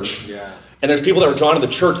church. Yeah. And there's people that were drawn to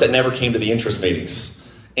the church that never came to the interest meetings.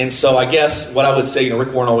 And so I guess what I would say,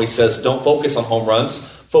 Rick Warren always says, don't focus on home runs,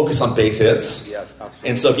 focus on base hits. Yes, absolutely.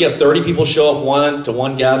 And so if you have 30 people show up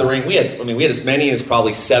one gathering, we had as many as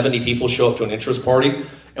probably 70 people show up to an interest party,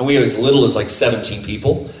 and we had as little as like 17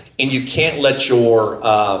 people. And you can't let your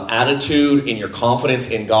attitude and your confidence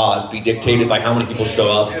in God be dictated by how many people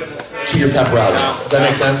show up to your pep rally. Does that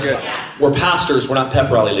make sense? We're pastors, we're not pep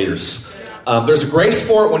rally leaders. There's a grace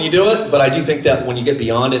for it when you do it, but I do think that when you get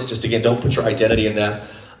beyond it, just again, don't put your identity in that.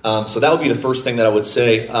 So that would be the first thing that I would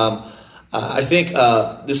say. I think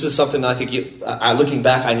this is something that I think, looking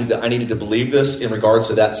back, I needed to believe this in regards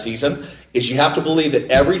to that season, is you have to believe that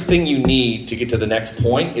everything you need to get to the next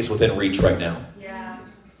point is within reach right now. Yeah.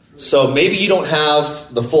 So maybe you don't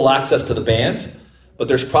have the full access to the band, but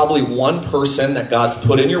there's probably one person that God's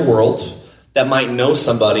put in your world that might know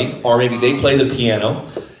somebody, or maybe they play the piano.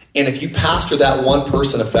 And if you pastor that one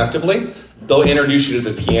person effectively, they'll introduce you to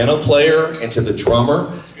the piano player and to the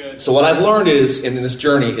drummer. So what I've learned is, in this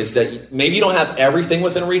journey, is that maybe you don't have everything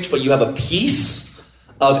within reach, but you have a piece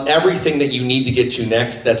of everything that you need to get to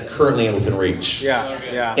next that's currently within reach.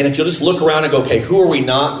 Yeah. And if you'll just look around and go, okay, who are we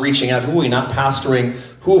not reaching out? Who are we not pastoring?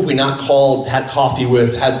 Who have we not called, had coffee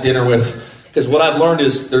with, had dinner with? Because what I've learned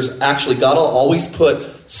is there's actually, God will always put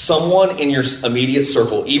someone in your immediate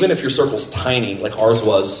circle, even if your circle's tiny, like ours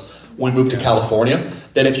was when we moved to California,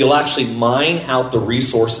 that if you'll actually mine out the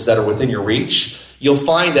resources that are within your reach, you'll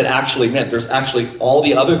find that actually, there's actually all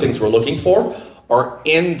the other things we're looking for are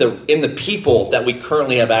in the people that we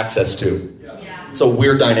currently have access to. Yeah. It's a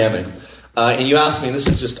weird dynamic. And you asked me, and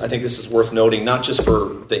I think this is worth noting, not just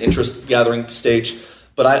for the interest gathering stage,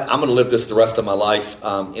 but I'm going to live this the rest of my life,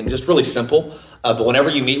 and just really simple. But whenever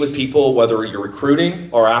you meet with people, whether you're recruiting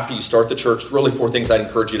or after you start the church, really 4 things I'd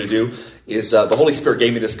encourage you to do is the Holy Spirit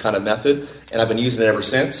gave me this kind of method, and I've been using it ever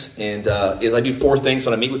since. And is I do 4 things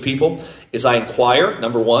when I meet with people. Is I inquire.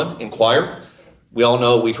 Number 1, inquire. We all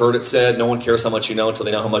know, we've heard it said, no one cares how much you know until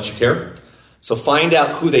they know how much you care. So find out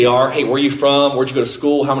who they are. Hey, where are you from? Where'd you go to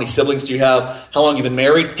school? How many siblings do you have? How long have you been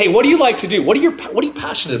married? Hey, what do you like to do? What are you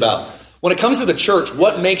passionate about? When it comes to the church,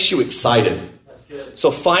 what makes you excited?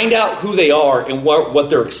 So find out who they are and what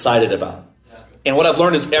they're excited about. And what I've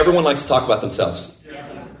learned is everyone likes to talk about themselves.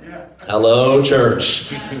 Hello,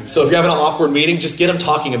 church. So if you're having an awkward meeting, just get them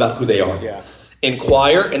talking about who they are. Yeah.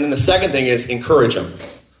 Inquire. And then the second thing is encourage them.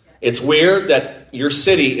 It's weird that your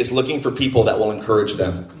city is looking for people that will encourage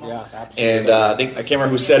them. Yeah, absolutely. And I can't remember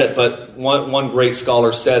who said it, but one great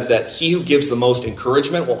scholar said that he who gives the most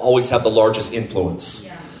encouragement will always have the largest influence.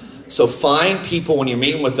 Yeah. So find people when you're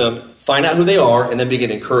meeting with them, find out who they are, and then begin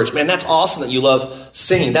to encourage. Man, that's awesome that you love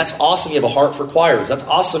singing. That's awesome you have a heart for choirs. That's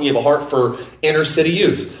awesome you have a heart for inner city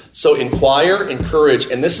youth. So inquire,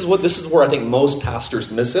 encourage, and this is where I think most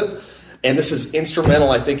pastors miss it. And this is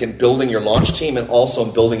instrumental, I think, in building your launch team and also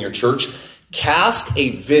in building your church. Cast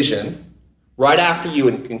a vision right after you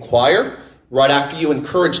inquire, right after you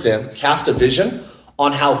encourage them. Cast a vision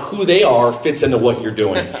on how who they are fits into what you're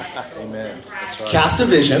doing. Amen. That's right. Cast a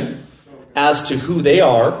vision as to who they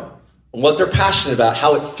are and what they're passionate about,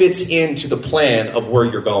 how it fits into the plan of where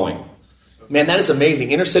you're going. Man, that is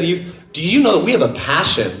amazing. Inner city youth, do you know that we have a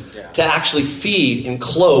passion to actually feed and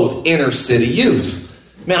clothe inner city youth?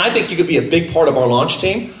 Man, I think you could be a big part of our launch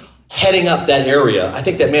team heading up that area. I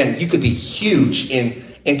think that, man, you could be huge in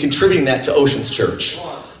contributing that to Oceans Church.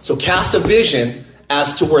 So cast a vision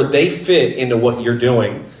as to where they fit into what you're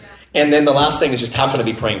doing. And then the last thing is just how can I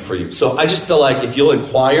be praying for you? So I just feel like if you'll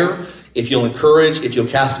inquire, if you'll encourage, if you'll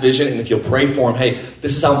cast vision, and if you'll pray for them, hey,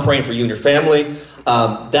 this is how I'm praying for you and your family.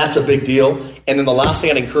 That's a big deal. And then the last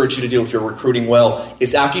thing I'd encourage you to do if you're recruiting well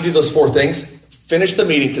is after you do those 4 things, finish the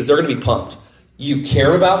meeting because they're going to be pumped. You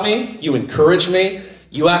care about me. You encourage me.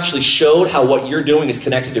 You actually showed how what you're doing is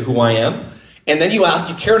connected to who I am. And then you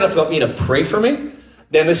care enough about me to pray for me.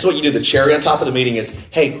 Then this is what you do. The cherry on top of the meeting is,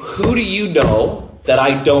 hey, who do you know that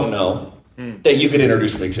I don't know that you could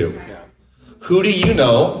introduce me to? Yeah. Who do you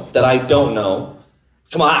know that I don't know?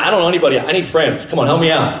 Come on, I don't know anybody. I need friends. Come on, help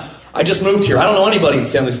me out. I just moved here. I don't know anybody in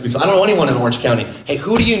San Luis Obispo. I don't know anyone in Orange County. Hey,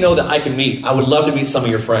 who do you know that I can meet? I would love to meet some of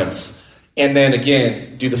your friends. And then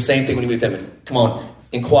again, do the same thing when you meet them. Come on,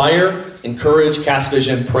 inquire, encourage, cast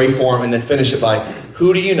vision, pray for them, and then finish it by,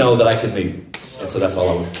 who do you know that I can meet? And so that's all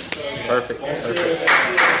I want. Perfect.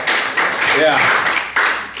 Yeah.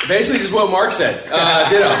 Basically just what Mark said.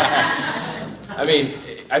 Ditto. I mean,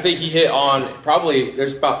 I think he hit on probably,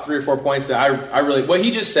 there's about 3 or 4 points that I really, what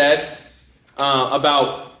he just said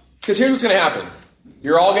about, because here's what's going to happen.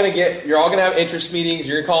 You're all going to have interest meetings.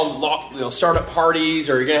 You're going to call them startup parties,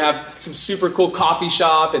 or you're going to have some super cool coffee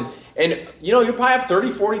shop. And you'll probably have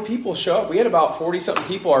 30, 40 people show up. We had about 40-something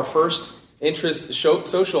people our first interest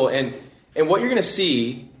social. And what you're going to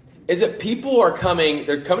see is that people are coming,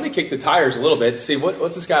 they're coming to kick the tires a little bit to see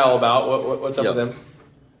what's this guy all about, what's up with him.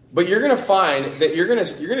 But you're going to find that you're going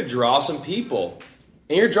to draw some people.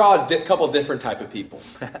 And you're going to draw a couple different type of people.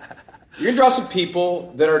 You're going to draw some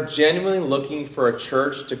people that are genuinely looking for a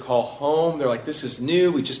church to call home. They're like, this is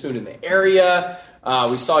new. We just moved in the area.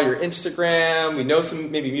 We saw your Instagram. We know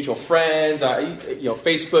some maybe mutual friends,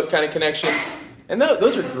 Facebook kind of connections. And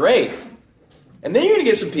those are great. And then you're going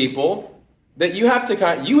to get some people that you have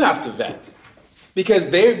to vet. Because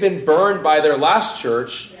they've been burned by their last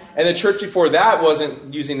church. And the church before that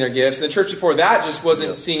wasn't using their gifts. And the church before that just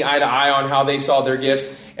wasn't seeing eye to eye on how they saw their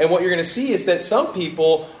gifts. And what you're going to see is that some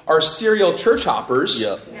people are serial church hoppers.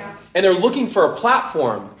 And they're looking for a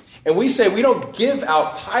platform. And we say we don't give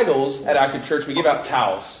out titles at Active Church. We give out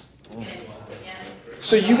towels.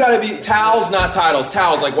 So you got to be towels, not titles.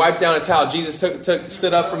 Towels, like wipe down a towel. Jesus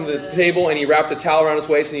stood up from the table and he wrapped a towel around his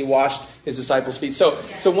waist and he washed his disciples' feet. So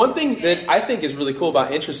one thing that I think is really cool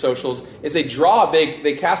about interest socials is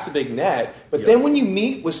they cast a big net. But then when you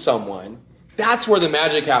meet with someone, that's where the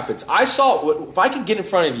magic happens. If I could get in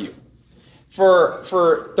front of you for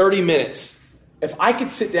 30 minutes, if I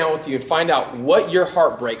could sit down with you and find out what your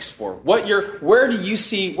heart breaks for, if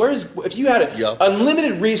you had an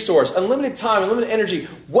unlimited resource, unlimited time, unlimited energy,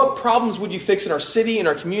 what problems would you fix in our city, in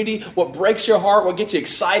our community? What breaks your heart? What gets you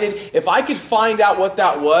excited? If I could find out what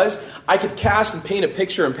that was, I could cast and paint a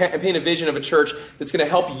picture and paint a vision of a church that's going to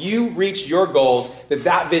help you reach your goals,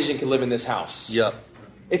 that vision can live in this house.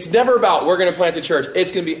 It's never about, we're going to plant a church.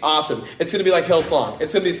 It's going to be awesome. It's going to be like Hillsong.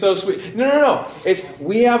 It's going to be so sweet. No.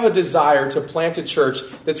 We have a desire to plant a church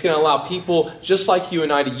that's going to allow people just like you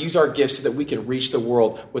and I to use our gifts so that we can reach the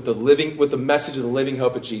world with the message of the living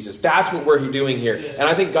hope of Jesus. That's what we're doing here. And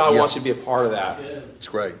I think God wants you to be a part of that. It's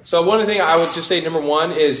great. So one of the things I would just say, number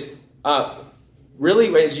one, is really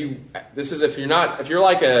if you're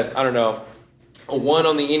like a 1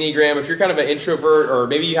 on the Enneagram, if you're kind of an introvert or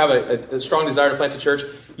maybe you have a strong desire to plant a church,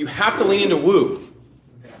 you have to lean into woo.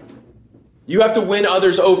 You have to win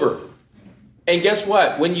others over. And guess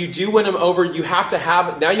what? When you do win them over, you have to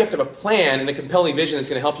have a plan and a compelling vision that's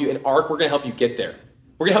going to help you. In ARC, we're going to help you get there.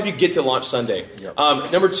 We're going to help you get to launch Sunday.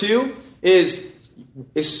 Number 2 is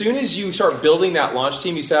as soon as you start building that launch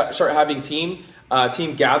team, you start having team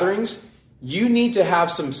gatherings, you need to have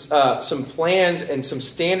some plans and some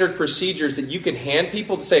standard procedures that you can hand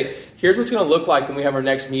people to say, here's what's going to look like when we have our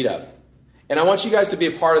next meetup. And I want you guys to be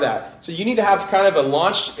a part of that. So you need to have kind of a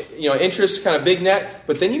launch, interest, kind of big net,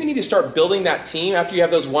 but then you need to start building that team after you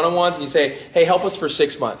have those one-on-ones and you say, hey, help us for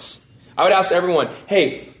 6 months. I would ask everyone,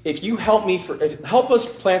 hey, if you help us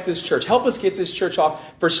plant this church, help us get this church off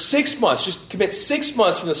for 6 months. Just commit 6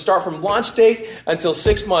 months from launch date until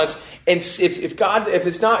 6 months. And if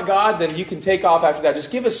it's not God, then you can take off after that.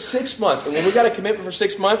 Just give us 6 months. And when we got a commitment for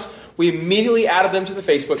 6 months, we immediately added them to the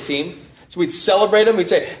Facebook team. So we'd celebrate them. We'd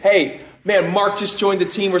say, hey, man, Mark just joined the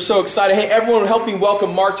team. We're so excited. Hey, everyone help me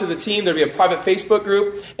welcome Mark to the team. There'd be a private Facebook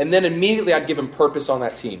group. And then immediately I'd give them purpose on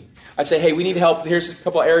that team. I'd say, hey, we need help. Here's a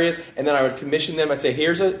couple of areas. And then I would commission them. I'd say,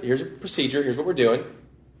 here's a procedure. Here's what we're doing.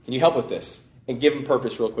 Can you help with this? And give them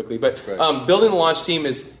purpose real quickly. But building the launch team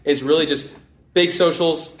is really just big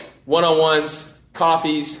socials, one-on-ones,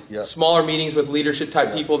 coffees, smaller meetings with leadership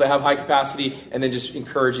type people that have high capacity, and then just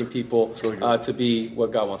encouraging people to be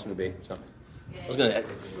what God wants them to be. So. I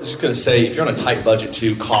was just going to say, if you're on a tight budget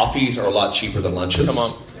too, coffees are a lot cheaper than lunches. Come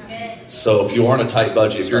on. So if you're on a tight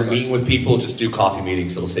budget, if you're meeting with people, just do coffee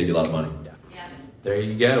meetings. It'll save you a lot of money. There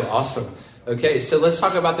you go. Awesome. Okay, so let's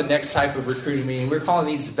talk about the next type of recruiting meeting. We're calling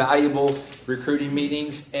these valuable recruiting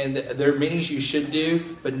meetings, and they're meetings you should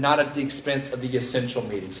do, but not at the expense of the essential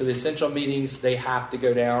meetings. So the essential meetings, they have to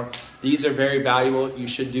go down. These are very valuable. You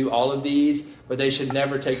should do all of these, but they should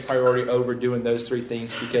never take priority over doing those 3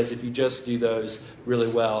 things, because if you just do those really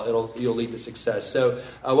well, you'll lead to success. So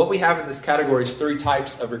what we have in this category is 3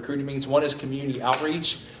 types of recruiting meetings. One is community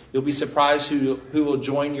outreach. You'll be surprised who will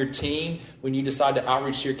join your team when you decide to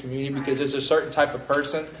outreach to your community, because there's a certain type of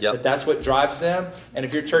person that's what drives them. And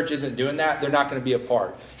if your church isn't doing that, they're not going to be a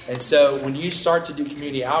part. And so when you start to do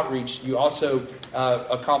community outreach, you also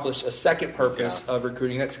accomplish a second purpose of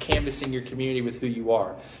recruiting. That's canvassing your community with who you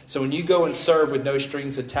are. So when you go and serve with no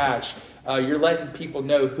strings attached, you're letting people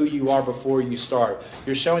know who you are before you start.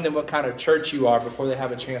 You're showing them what kind of church you are before they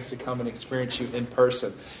have a chance to come and experience you in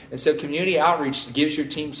person. And so community outreach gives your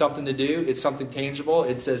team something to do. It's something tangible.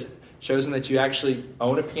 It shows them that you actually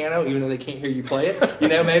own a piano, even though they can't hear you play it,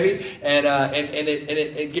 maybe. And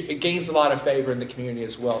it gains a lot of favor in the community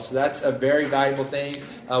as well. So that's a very valuable thing.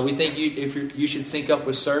 We think you should sync up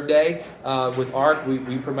with Serve Day with ARC.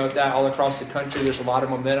 We promote that all across the country. There's a lot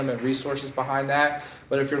of momentum and resources behind that.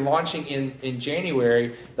 But if you're launching in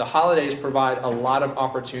January, the holidays provide a lot of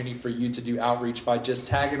opportunity for you to do outreach by just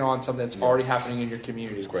tagging on something that's already happening in your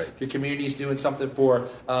community. That's great. If your community is doing something for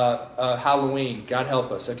Halloween, God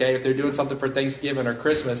help us, okay? If they're doing something for Thanksgiving or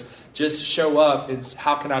Christmas, just show up and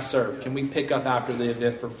how can I serve? Can we pick up after the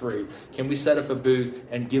event for free? Can we set up a booth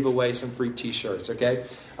and give away some free t-shirts, okay?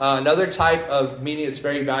 Another type of meeting that's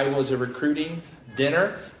very valuable is a recruiting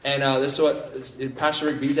dinner. And this is what Pastor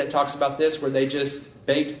Rick Bezek talks about this, where they just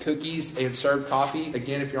baked cookies and served coffee.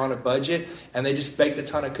 Again, if you're on a budget, and they just baked a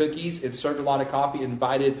ton of cookies and served a lot of coffee,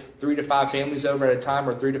 invited 3 to 5 families over at a time,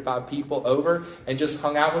 or 3 to 5 people over, and just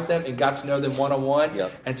hung out with them and got to know them one-on-one.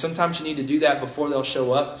 Yep. And sometimes you need to do that before they'll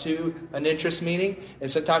show up to an interest meeting, and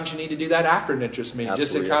sometimes you need to do that after an interest meeting.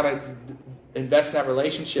 Absolutely. Just to kind of invest in that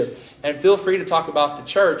relationship. And feel free to talk about the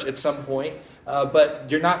church at some point. But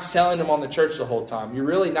you're not selling them on the church the whole time. You're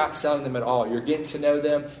really not selling them at all. You're getting to know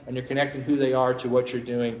them, and you're connecting who they are to what you're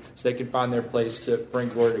doing so they can find their place to bring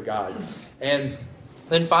glory to God. And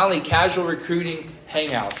then finally, casual recruiting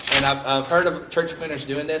hangouts. And I've heard of church planners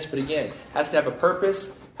doing this, but again, it has to have a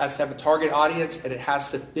purpose, has to have a target audience, and it has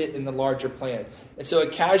to fit in the larger plan. And so a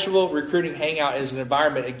casual recruiting hangout is an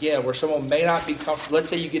environment, again, where someone may not be comfortable.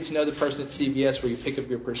 Let's say you get to know the person at CVS where you pick up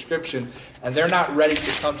your prescription, and they're not ready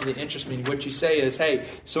to come to the interest meeting. What you say is, hey,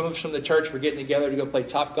 some of us from the church, we're getting together to go play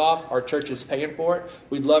Top Golf. Our church is paying for it.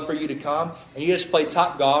 We'd love for you to come. And you just play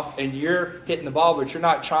Top Golf, and you're hitting the ball, but you're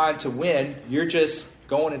not trying to win. You're just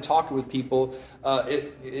going and talking with people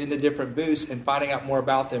in the different booths and finding out more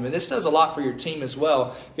about them. And this does a lot for your team as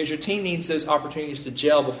well, because your team needs those opportunities to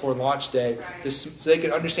gel before launch day, just so they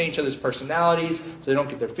can understand each other's personalities, so they don't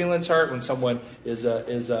get their feelings hurt when someone is an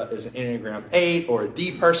Enneagram 8 or a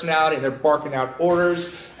D personality and they're barking out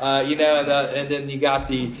orders, and then you got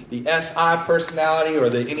the SI personality or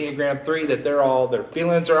the Enneagram 3 that their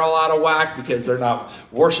feelings are all out of whack because they're not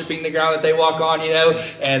worshiping the ground that they walk on,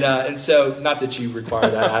 and so not that you require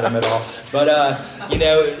that, Adam, at all, but and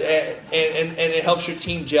it helps your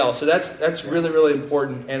team gel. So that's really, really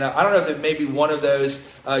important. And I don't know if maybe one of those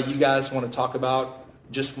you guys want to talk about.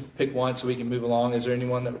 Just pick one so we can move along. Is there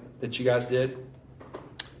anyone that you guys did?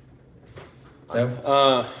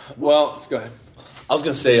 No? Well, go ahead. I was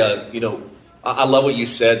going to say, I love what you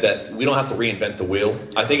said, that we don't have to reinvent the wheel.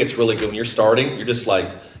 I think it's really good when you're starting. You're just like,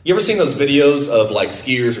 you ever seen those videos of like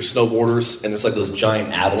skiers or snowboarders, and there's like those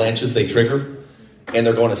giant avalanches they trigger, and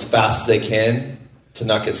they're going as fast as they can to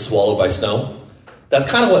not get swallowed by snow? That's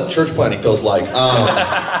kind of what church planning feels like.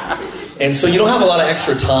 And so you don't have a lot of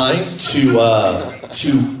extra time to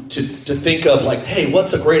think of like, hey,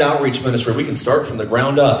 what's a great outreach ministry? We can start from the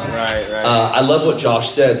ground up. Right. I love what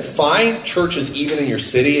Josh said. Find churches even in your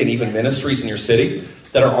city and even ministries in your city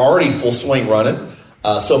that are already full swing running.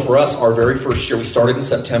 So for us, our very first year, we started in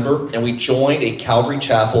September, and we joined a Calvary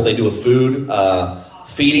Chapel. They do a food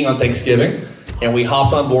feeding on Thanksgiving, and we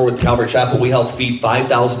hopped on board with Calvary Chapel. We helped feed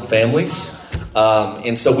 5,000 families.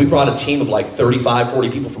 And so we brought a team of like 35, 40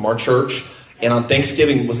 people from our church. And on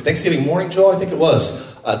Thanksgiving, was it Thanksgiving morning, Joe? I think it was.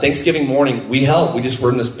 Thanksgiving morning, we helped. We just were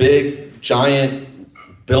in this big, giant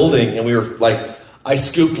building, and we were like, I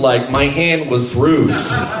scooped, like, my hand was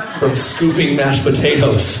bruised from scooping mashed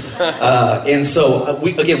potatoes. And so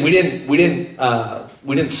we didn't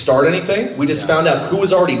start anything. We just found out who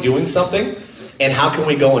was already doing something and how can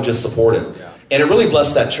we go and just support it. Yeah. And it really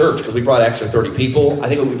blessed that church because we brought extra 30 people. I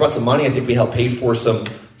think we brought some money. I think we helped pay for some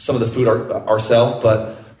of the food ourselves.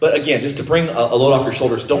 But again, just to bring a load off your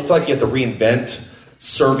shoulders, don't feel like you have to reinvent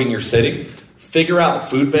serving your city. Figure out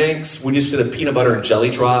food banks. We just did a peanut butter and jelly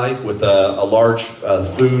drive with a large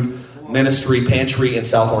food ministry pantry in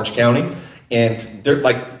South Orange County. And they're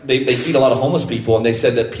like they feed a lot of homeless people. And they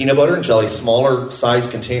said that peanut butter and jelly, smaller size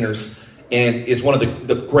containers, and is one of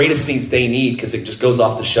the greatest things they need because it just goes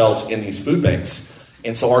off the shelves in these food banks.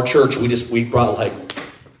 And so our church, we brought like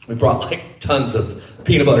tons of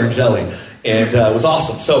peanut butter and jelly, and it was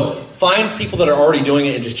awesome. So find people that are already doing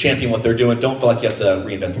it and just champion what they're doing. Don't feel like you have to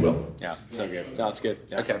reinvent the wheel. Yeah, so good. No, it's good.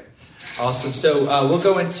 Yeah. Okay. Awesome. So we'll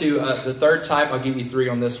go into the third type. I'll give you 3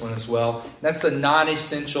 on this one as well. That's the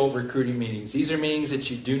non-essential recruiting meetings. These are meetings that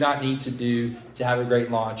you do not need to do to have a great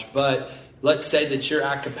launch. But let's say that you're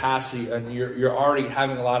at capacity and you're already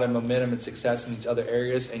having a lot of momentum and success in these other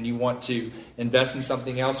areas, and you want to invest in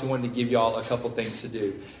something else. We wanted to give you all a couple things to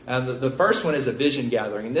do. And the first one is a vision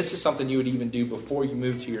gathering, and this is something you would even do before you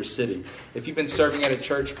move to your city. If you've been serving at a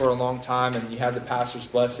church for a long time and you have the pastor's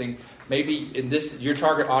blessing, maybe in this, your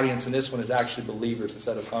target audience in this one is actually believers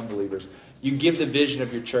instead of unbelievers. You give the vision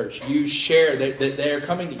of your church. You share that they are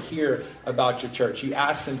coming to hear about your church. You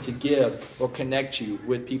ask them to give or connect you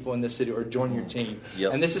with people in the city or join your team.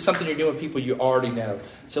 Yep. And this is something you're doing with people you already know.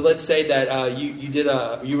 So let's say that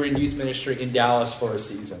you were in youth ministry in Dallas for a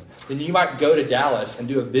season. Then you might go to Dallas and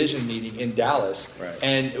do a vision meeting in Dallas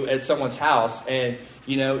and at someone's house, and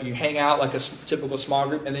you hang out like a typical small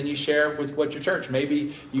group, and then you share with what your church.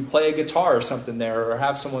 Maybe you play a guitar or something there, or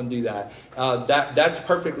have someone do that. That's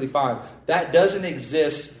perfectly fine. That doesn't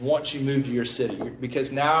exist once you move to your city,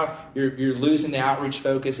 because now you're losing the outreach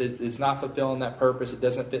focus. It's not fulfilling that purpose. It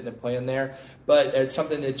doesn't fit in the plan there. But it's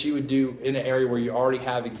something that you would do in an area where you already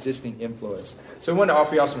have existing influence. So we want to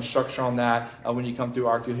offer y'all some structure on that. When you come through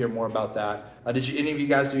ARC, you'll hear more about that. Did any of you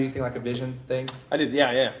guys do anything like a vision thing? I did.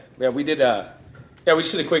 Yeah. We did. We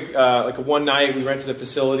just did a quick, like a one night. We rented a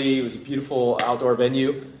facility. It was a beautiful outdoor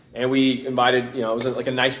venue, and we invited. It was like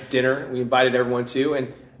a nice dinner. We invited everyone to,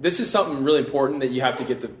 and this is something really important that you have to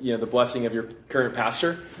get the blessing of your current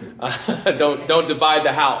pastor. Don't divide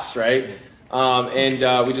the house, right?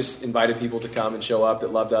 And we just invited people to come and show up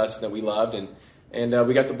that loved us, that we loved, and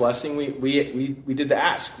we got the blessing. We did the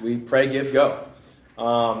ask. We pray, give, go,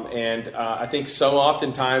 and I think so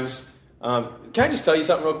oftentimes. Can I just tell you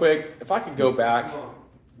something real quick? If I could go back,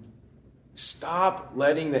 stop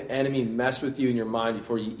letting the enemy mess with you in your mind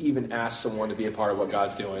before you even ask someone to be a part of what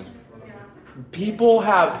God's doing.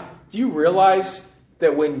 Do you realize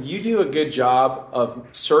that when you do a good job of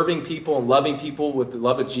serving people and loving people with the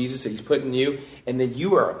love of Jesus that He's put in you, and then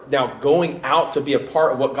you are now going out to be a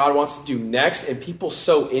part of what God wants to do next, and people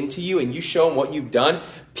sow into you and you show them what you've done,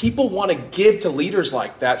 people want to give to leaders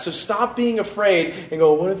like that. So stop being afraid and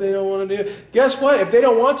go, what if they don't want to do it? Guess what? If they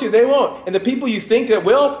don't want to, they won't. And the people you think that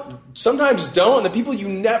will sometimes don't, and the people you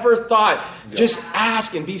never thought, just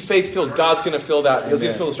ask and be faith-filled. God's going to fill that. He's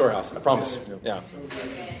going to fill the storehouse. I promise. Yeah.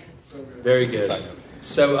 Very good.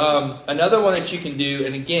 So another one that you can do,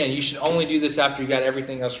 and again, you should only do this after you got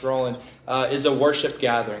everything else rolling, is a worship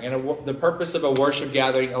gathering. And the purpose of a worship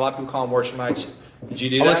gathering, a lot of people call them worship nights. Did you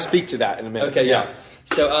do that? I want to speak to that in a minute. Okay, yeah.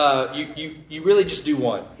 So you really just do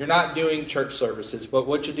one. You're not doing church services, but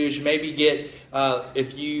what you do is you maybe get,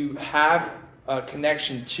 if you have a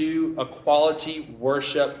connection to a quality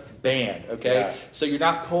worship band, okay? Yeah. So you're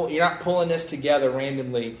not pulling this together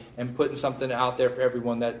randomly and putting something out there for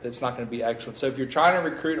everyone that's not going to be excellent. So if you're trying to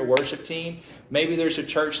recruit a worship team, maybe there's a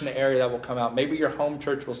church in the area that will come out. Maybe your home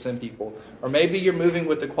church will send people. Or maybe you're moving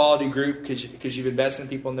with the quality group because you've invested in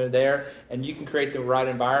people and they're there and you can create the right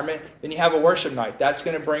environment. Then you have a worship night. That's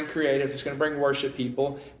going to bring creatives. It's going to bring worship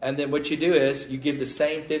people. And then what you do is you give the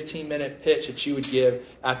same 15-minute pitch that you would give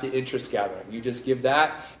at the interest gathering. You just give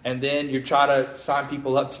that, and then you try to sign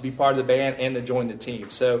people up to be part of the band and to join the team.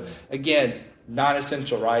 So again,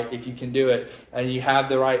 non-essential, right? If you can do it and you have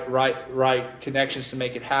the right connections to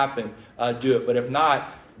make it happen, do it. But if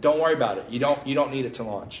not, don't worry about it. You don't need it to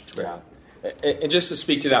launch. Yeah. And just to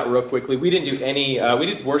speak to that real quickly, we didn't do any. We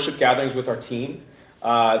did worship gatherings with our team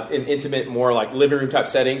in intimate, more like living room type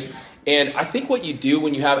settings. And I think what you do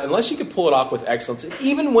when you have, unless you can pull it off with excellence, and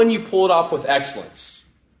even when you pull it off with excellence,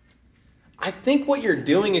 I think what you're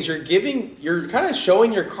doing is you're kind of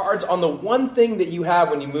showing your cards on the one thing that you have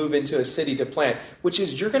when you move into a city to plant, which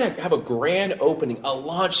is you're going to have a grand opening, a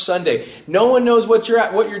launch Sunday. No one knows what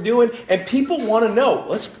you're doing, and people want to know,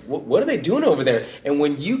 what are they doing over there? And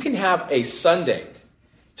when you can have a Sunday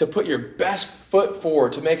to put your best foot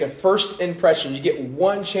forward, to make a first impression, you get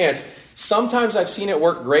one chance. Sometimes I've seen it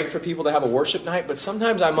work great for people to have a worship night, but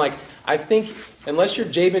sometimes I'm like, I think unless you're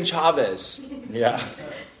Jabin Chavez,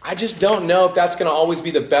 I just don't know if that's going to always be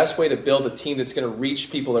the best way to build a team that's going to reach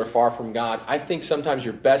people that are far from God. I think sometimes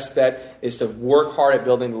your best bet is to work hard at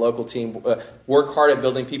building the local team, work hard at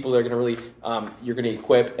building people that are going to really, you're going to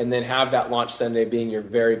equip, and then have that launch Sunday being your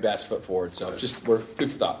very best foot forward. So we're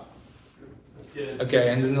good for thought.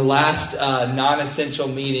 Okay, and then the last non-essential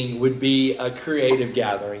meeting would be a creative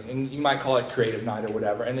gathering, and you might call it creative night or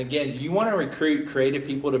whatever. And again, you want to recruit creative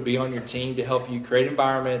people to be on your team to help you create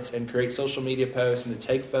environments and create social media posts and to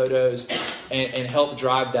take photos and help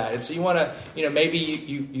drive that. And so you want to, maybe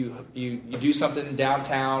you do something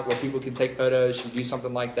downtown where people can take photos. You do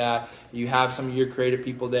something like that. You have some of your creative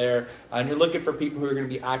people there, and you're looking for people who are going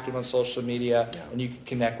to be active on social media, and you can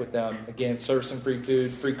connect with them. Again, serve some free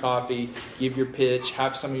food, free coffee, give your pitch,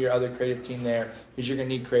 have some of your other creative team there, because you're going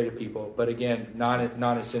to need creative people. But again,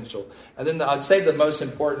 non-essential. And then I'd say the most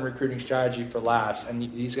important recruiting strategy for last, and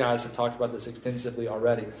these guys have talked about this extensively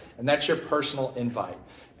already, and that's your personal invite.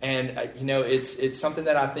 And it's something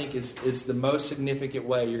that I think is the most significant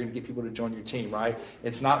way you're going to get people to join your team, right?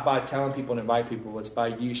 It's not by telling people to invite people, it's by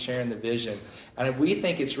you sharing the vision. And we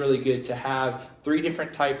think it's really good to have 3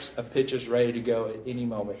 different types of pitches ready to go at any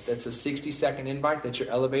moment. That's a 60-second invite, that's your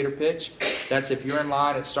elevator pitch. That's if you're in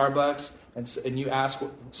line at Starbucks and you ask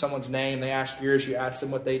someone's name, they ask yours, you ask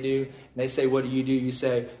them what they do, and they say, what do? You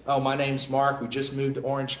say, oh, my name's Mark, we just moved to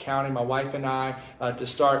Orange County, my wife and I, to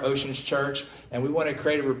start Oceans Church, and we want to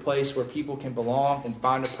create a place where people can belong and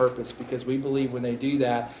find a purpose, because we believe when they do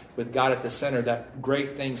that with God at the center, that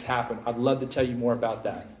great things happen. I'd love to tell you more about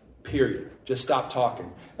that. Period. Just stop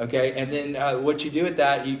talking. Okay? And then what you do with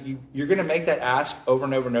that, you're going to make that ask over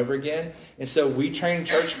and over and over again. And so we train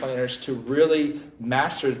church planners to really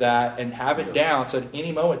master that and have it down so at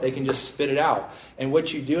any moment they can just spit it out. And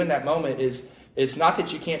what you do in that moment is, it's not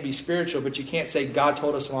that you can't be spiritual, but you can't say God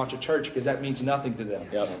told us to launch a church, because that means nothing to them.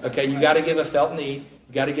 Yep. Okay? You got to give a felt need.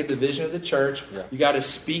 You got to get the vision of the church. Yeah. You got to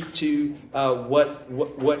speak to what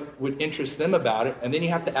would interest them about it, and then you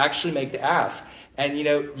have to actually make the ask. And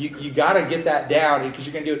you got to get that down, because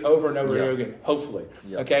you're going to do it over and over and over again, hopefully.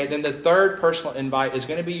 Yep. Okay. Then the third personal invite is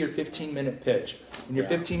going to be your 15-minute pitch. In your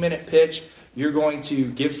 15-minute pitch, you're going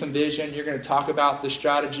to give some vision. You're going to talk about the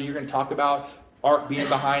strategy. You're going to talk about art being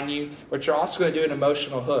behind you, but you're also going to do an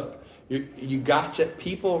emotional hook. You got to,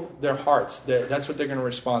 people, their hearts, that's what they're going to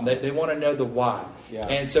respond. They want to know the why. Yeah.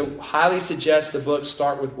 And so highly suggest the book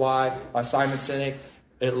Start With Why by Simon Sinek.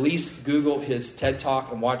 At least Google his TED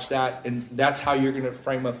Talk and watch that, and that's how you're going to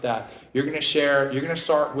frame up that. You're going to share, you're going to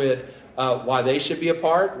start with why they should be a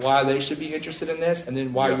part, why they should be interested in this, and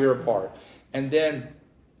then why you're a part. And then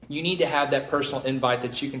you need to have that personal invite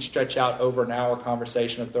that you can stretch out over an hour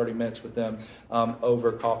conversation of 30 minutes with them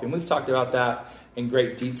over coffee. And we've talked about that in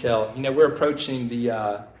great detail. We're approaching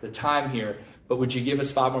the time here, but would you give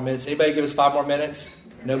us 5 more minutes? Anybody give us 5 more minutes?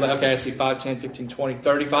 Nobody? Okay, I see 5, 10, 15, 20,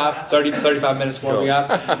 35. 35 minutes more we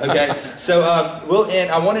got. Okay, so we'll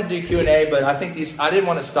end. I wanted to do Q&A, but I think I didn't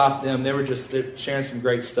want to stop them. They're sharing some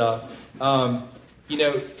great stuff.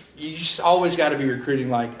 You just always got to be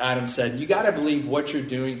recruiting, like Adam said. You got to believe what you're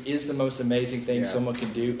doing is the most amazing thing someone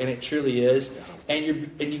can do, and it truly is. And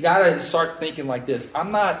you got to start thinking like this.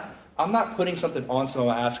 I'm not putting something on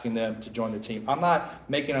someone, asking them to join the team. I'm not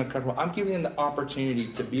making it uncomfortable. I'm giving them the opportunity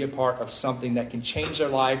to be a part of something that can change their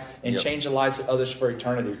life and change the lives of others for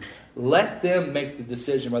eternity. Let them make the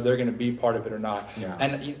decision whether they're going to be part of it or not. Yeah.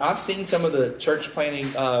 And I've seen some of the church planning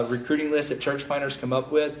recruiting lists that church planners come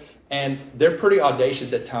up with, and they're pretty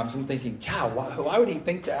audacious at times. I'm thinking, God, why would he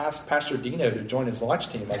think to ask Pastor Dino to join his launch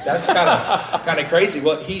team? Like, that's kind of crazy.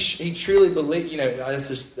 Well, he truly believes, that's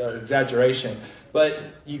just exaggeration. But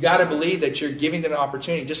you got to believe that you're giving them an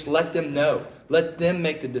opportunity. Just let them know. Let them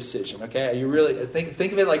make the decision, okay? You really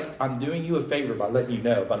think of it like I'm doing you a favor by letting you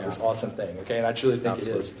know about this awesome thing, okay? And I truly think it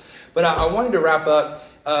is. But I wanted to wrap up.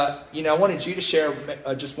 I wanted you to share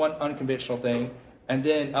just one unconventional thing. And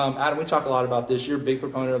then, Adam, we talk a lot about this. You're a big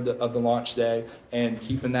proponent of the launch day and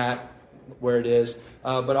keeping that where it is.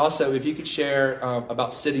 But also, if you could share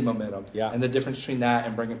about city momentum and the difference between that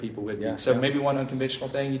and bringing people with you. So maybe one unconventional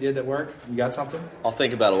thing you did that worked. You got something? I'll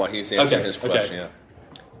think about it while he's answering his question. Okay.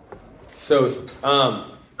 So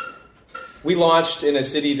we launched in a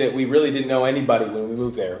city that we really didn't know anybody when we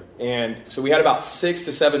moved there. And so we had about 6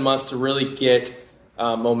 to 7 months to really get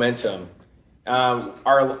momentum.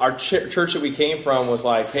 Our church that we came from was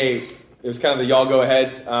like, hey, it was kind of the y'all go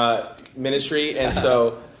ahead ministry. And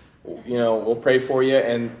so, we'll pray for you.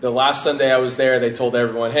 And the last Sunday I was there, they told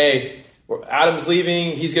everyone, hey, Adam's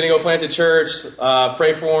leaving. He's going to go plant a church.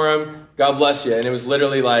 Pray for him. God bless you. And it was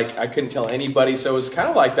literally like, I couldn't tell anybody. So it was kind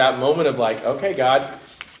of like that moment of like, okay, God,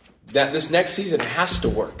 that this next season has to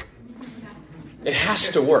work. It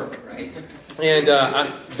has to work. And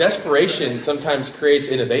desperation sometimes creates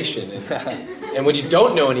innovation. And when you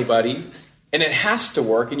don't know anybody, and it has to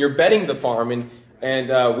work, and you're betting the farm,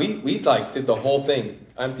 and we did the whole thing.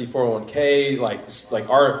 Empty 401k,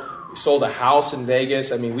 we sold a house in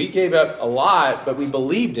Vegas. I mean, we gave up a lot, but we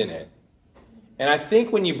believed in it. And I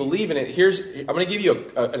think when you believe in it, I'm going to give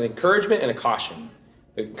you an encouragement and a caution.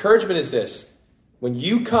 The encouragement is this. When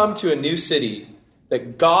you come to a new city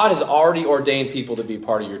that God has already ordained people to be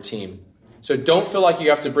part of your team, So don't feel like you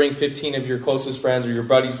have to bring 15 of your closest friends or your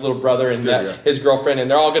buddy's little brother and his girlfriend, and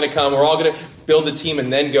they're all going to come. We're all going to build a team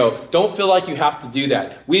and then go. Don't feel like you have to do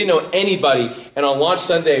that. We didn't know anybody, and on launch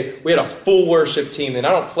Sunday, we had a full worship team, and I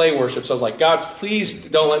don't play worship, so I was like, God, please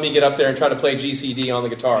don't let me get up there and try to play GCD on the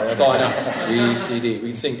guitar. That's all I know. GCD. We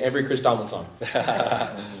can sing every Chris Tomlin song.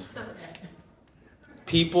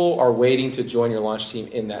 People are waiting to join your launch team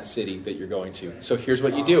in that city that you're going to. So here's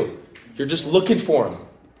what you do. You're just looking for them.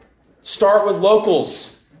 Start with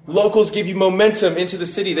locals. Locals give you momentum into the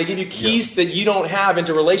city. They give you keys that you don't have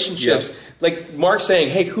into relationships. Yeah. Like Mark's saying,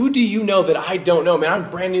 hey, who do you know that I don't know? Man, I'm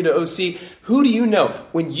brand new to OC. Who do you know?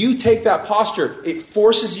 When you take that posture, it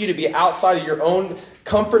forces you to be outside of your own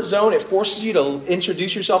comfort zone. It forces you to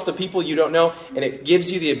introduce yourself to people you don't know, and it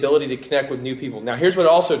gives you the ability to connect with new people. Now, here's what it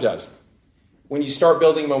also does. When you start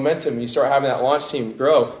building momentum, you start having that launch team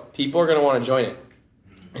grow, people are going to want to join it.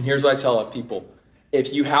 And here's what I tell people.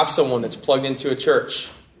 If you have someone that's plugged into a church,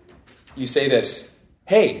 you say this,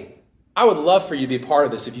 hey, I would love for you to be a part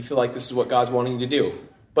of this if you feel like this is what God's wanting you to do.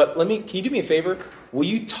 But can you do me a favor? Will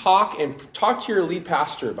you talk to your lead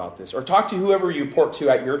pastor about this, or talk to whoever you report to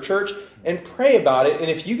at your church and pray about it? And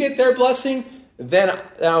if you get their blessing, then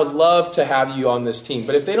I would love to have you on this team.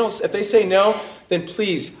 But if they say no, then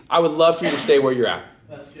please, I would love for you to stay where you're at.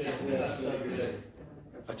 That's good. That's so good.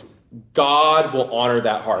 God will honor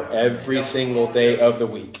that heart every single day of the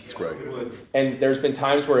week. That's great. And there's been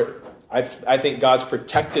times where I think God's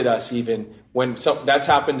protected us even when that's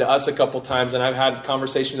happened to us a couple times, and I've had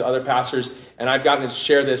conversations with other pastors, and I've gotten to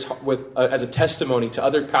share this as a testimony to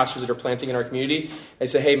other pastors that are planting in our community. They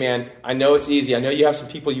say, hey man, I know it's easy. I know you have some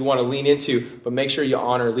people you want to lean into, but make sure you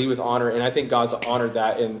lead with honor. And I think God's honored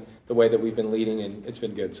that in the way that we've been leading, and it's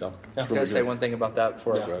been good. So I'm going to say one thing about that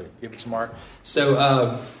before I give it to Mark.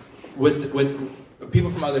 So with people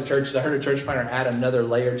from other churches, I heard a church planter add another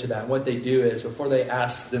layer to that. And what they do is, before they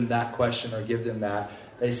ask them that question or give them that,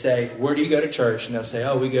 they say, where do you go to church? And they'll say,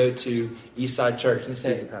 oh, we go to Eastside Church. And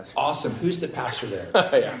they say, awesome, who's the pastor there?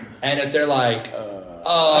 Yeah. And if they're like,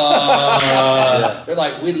 they're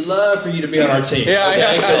like, we'd love for you to be on our team.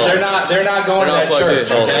 Because they're not going to that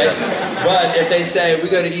church. Okay? But if they say, we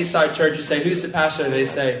go to Eastside Church, you say, who's the pastor? They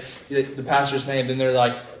say the pastor's name. Then they're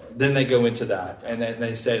like, then they go into that, and then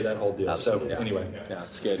they say that whole deal. So anyway,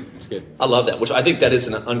 it's good. It's good. I love that, which I think that is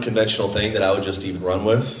an unconventional thing that I would just even run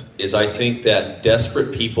with, is I think that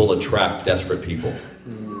desperate people attract desperate people.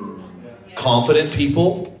 Confident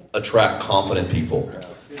people attract confident people.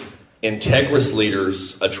 Integrous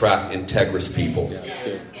leaders attract integrous people. Yeah, that's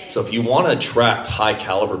good. So if you want to attract high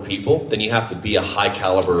caliber people, then you have to be a high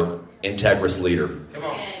caliber integrous leader. Come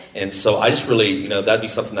on. And so I just really, that'd be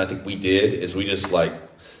something I think we did, is we just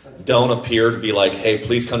don't appear to be like, hey,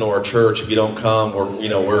 please come to our church. If you don't come,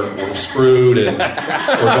 we're screwed and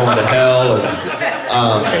we're going to hell.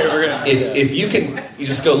 And if you can, you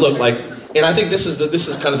just go look like. And I think this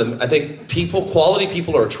is kind of I think quality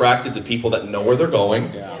people are attracted to people that know where they're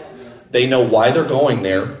going. Yeah. They know why they're going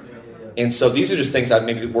there. And so these are just things that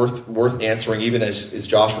may be worth answering, even as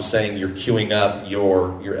Josh was saying, you're queuing up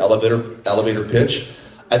your elevator pitch.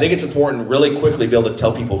 I think it's important really quickly to be able to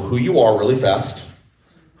tell people who you are really fast,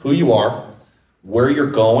 who you are, where you're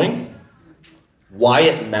going, why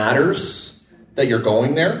it matters that you're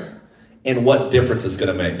going there, and what difference it's going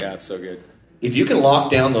to make. Yeah, it's so good. If you can lock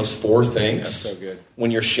down those four things so good.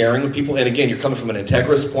 When you're sharing with people, and again, you're coming from an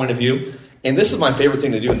integrous point of view, and this is my favorite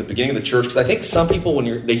thing to do in the beginning of the church, because I think some people,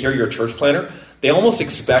 when they hear you're a church planter, they almost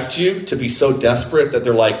expect you to be so desperate that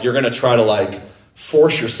they're like, you're going to try to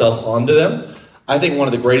force yourself onto them. I think one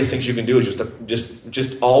of the greatest things you can do is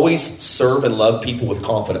just always serve and love people with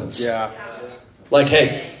confidence. Yeah. Like,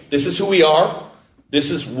 hey, this is who we are. This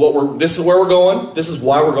is where we're going. This is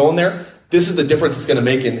why we're going there. This is the difference it's going to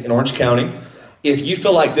make in Orange County. If you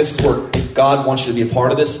feel like this is if God wants you to be a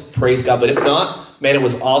part of this, praise God. But if not, man, it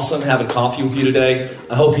was awesome having coffee with you today.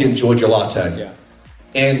 I hope you enjoyed your latte. Yeah.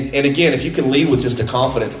 And again, if you can lead with just a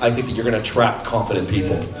confidence, I think that you're going to attract confident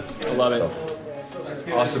people. I love it.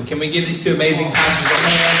 Awesome. Can we give these two amazing pastors a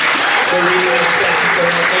hand?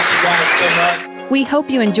 Thank you guys so much. We hope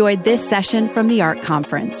you enjoyed this session from the ARC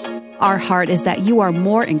Conference. Our heart is that you are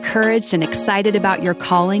more encouraged and excited about your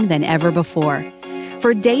calling than ever before.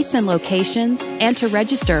 For dates and locations, and to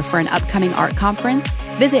register for an upcoming ARC Conference,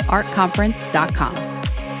 visit arcconference.com.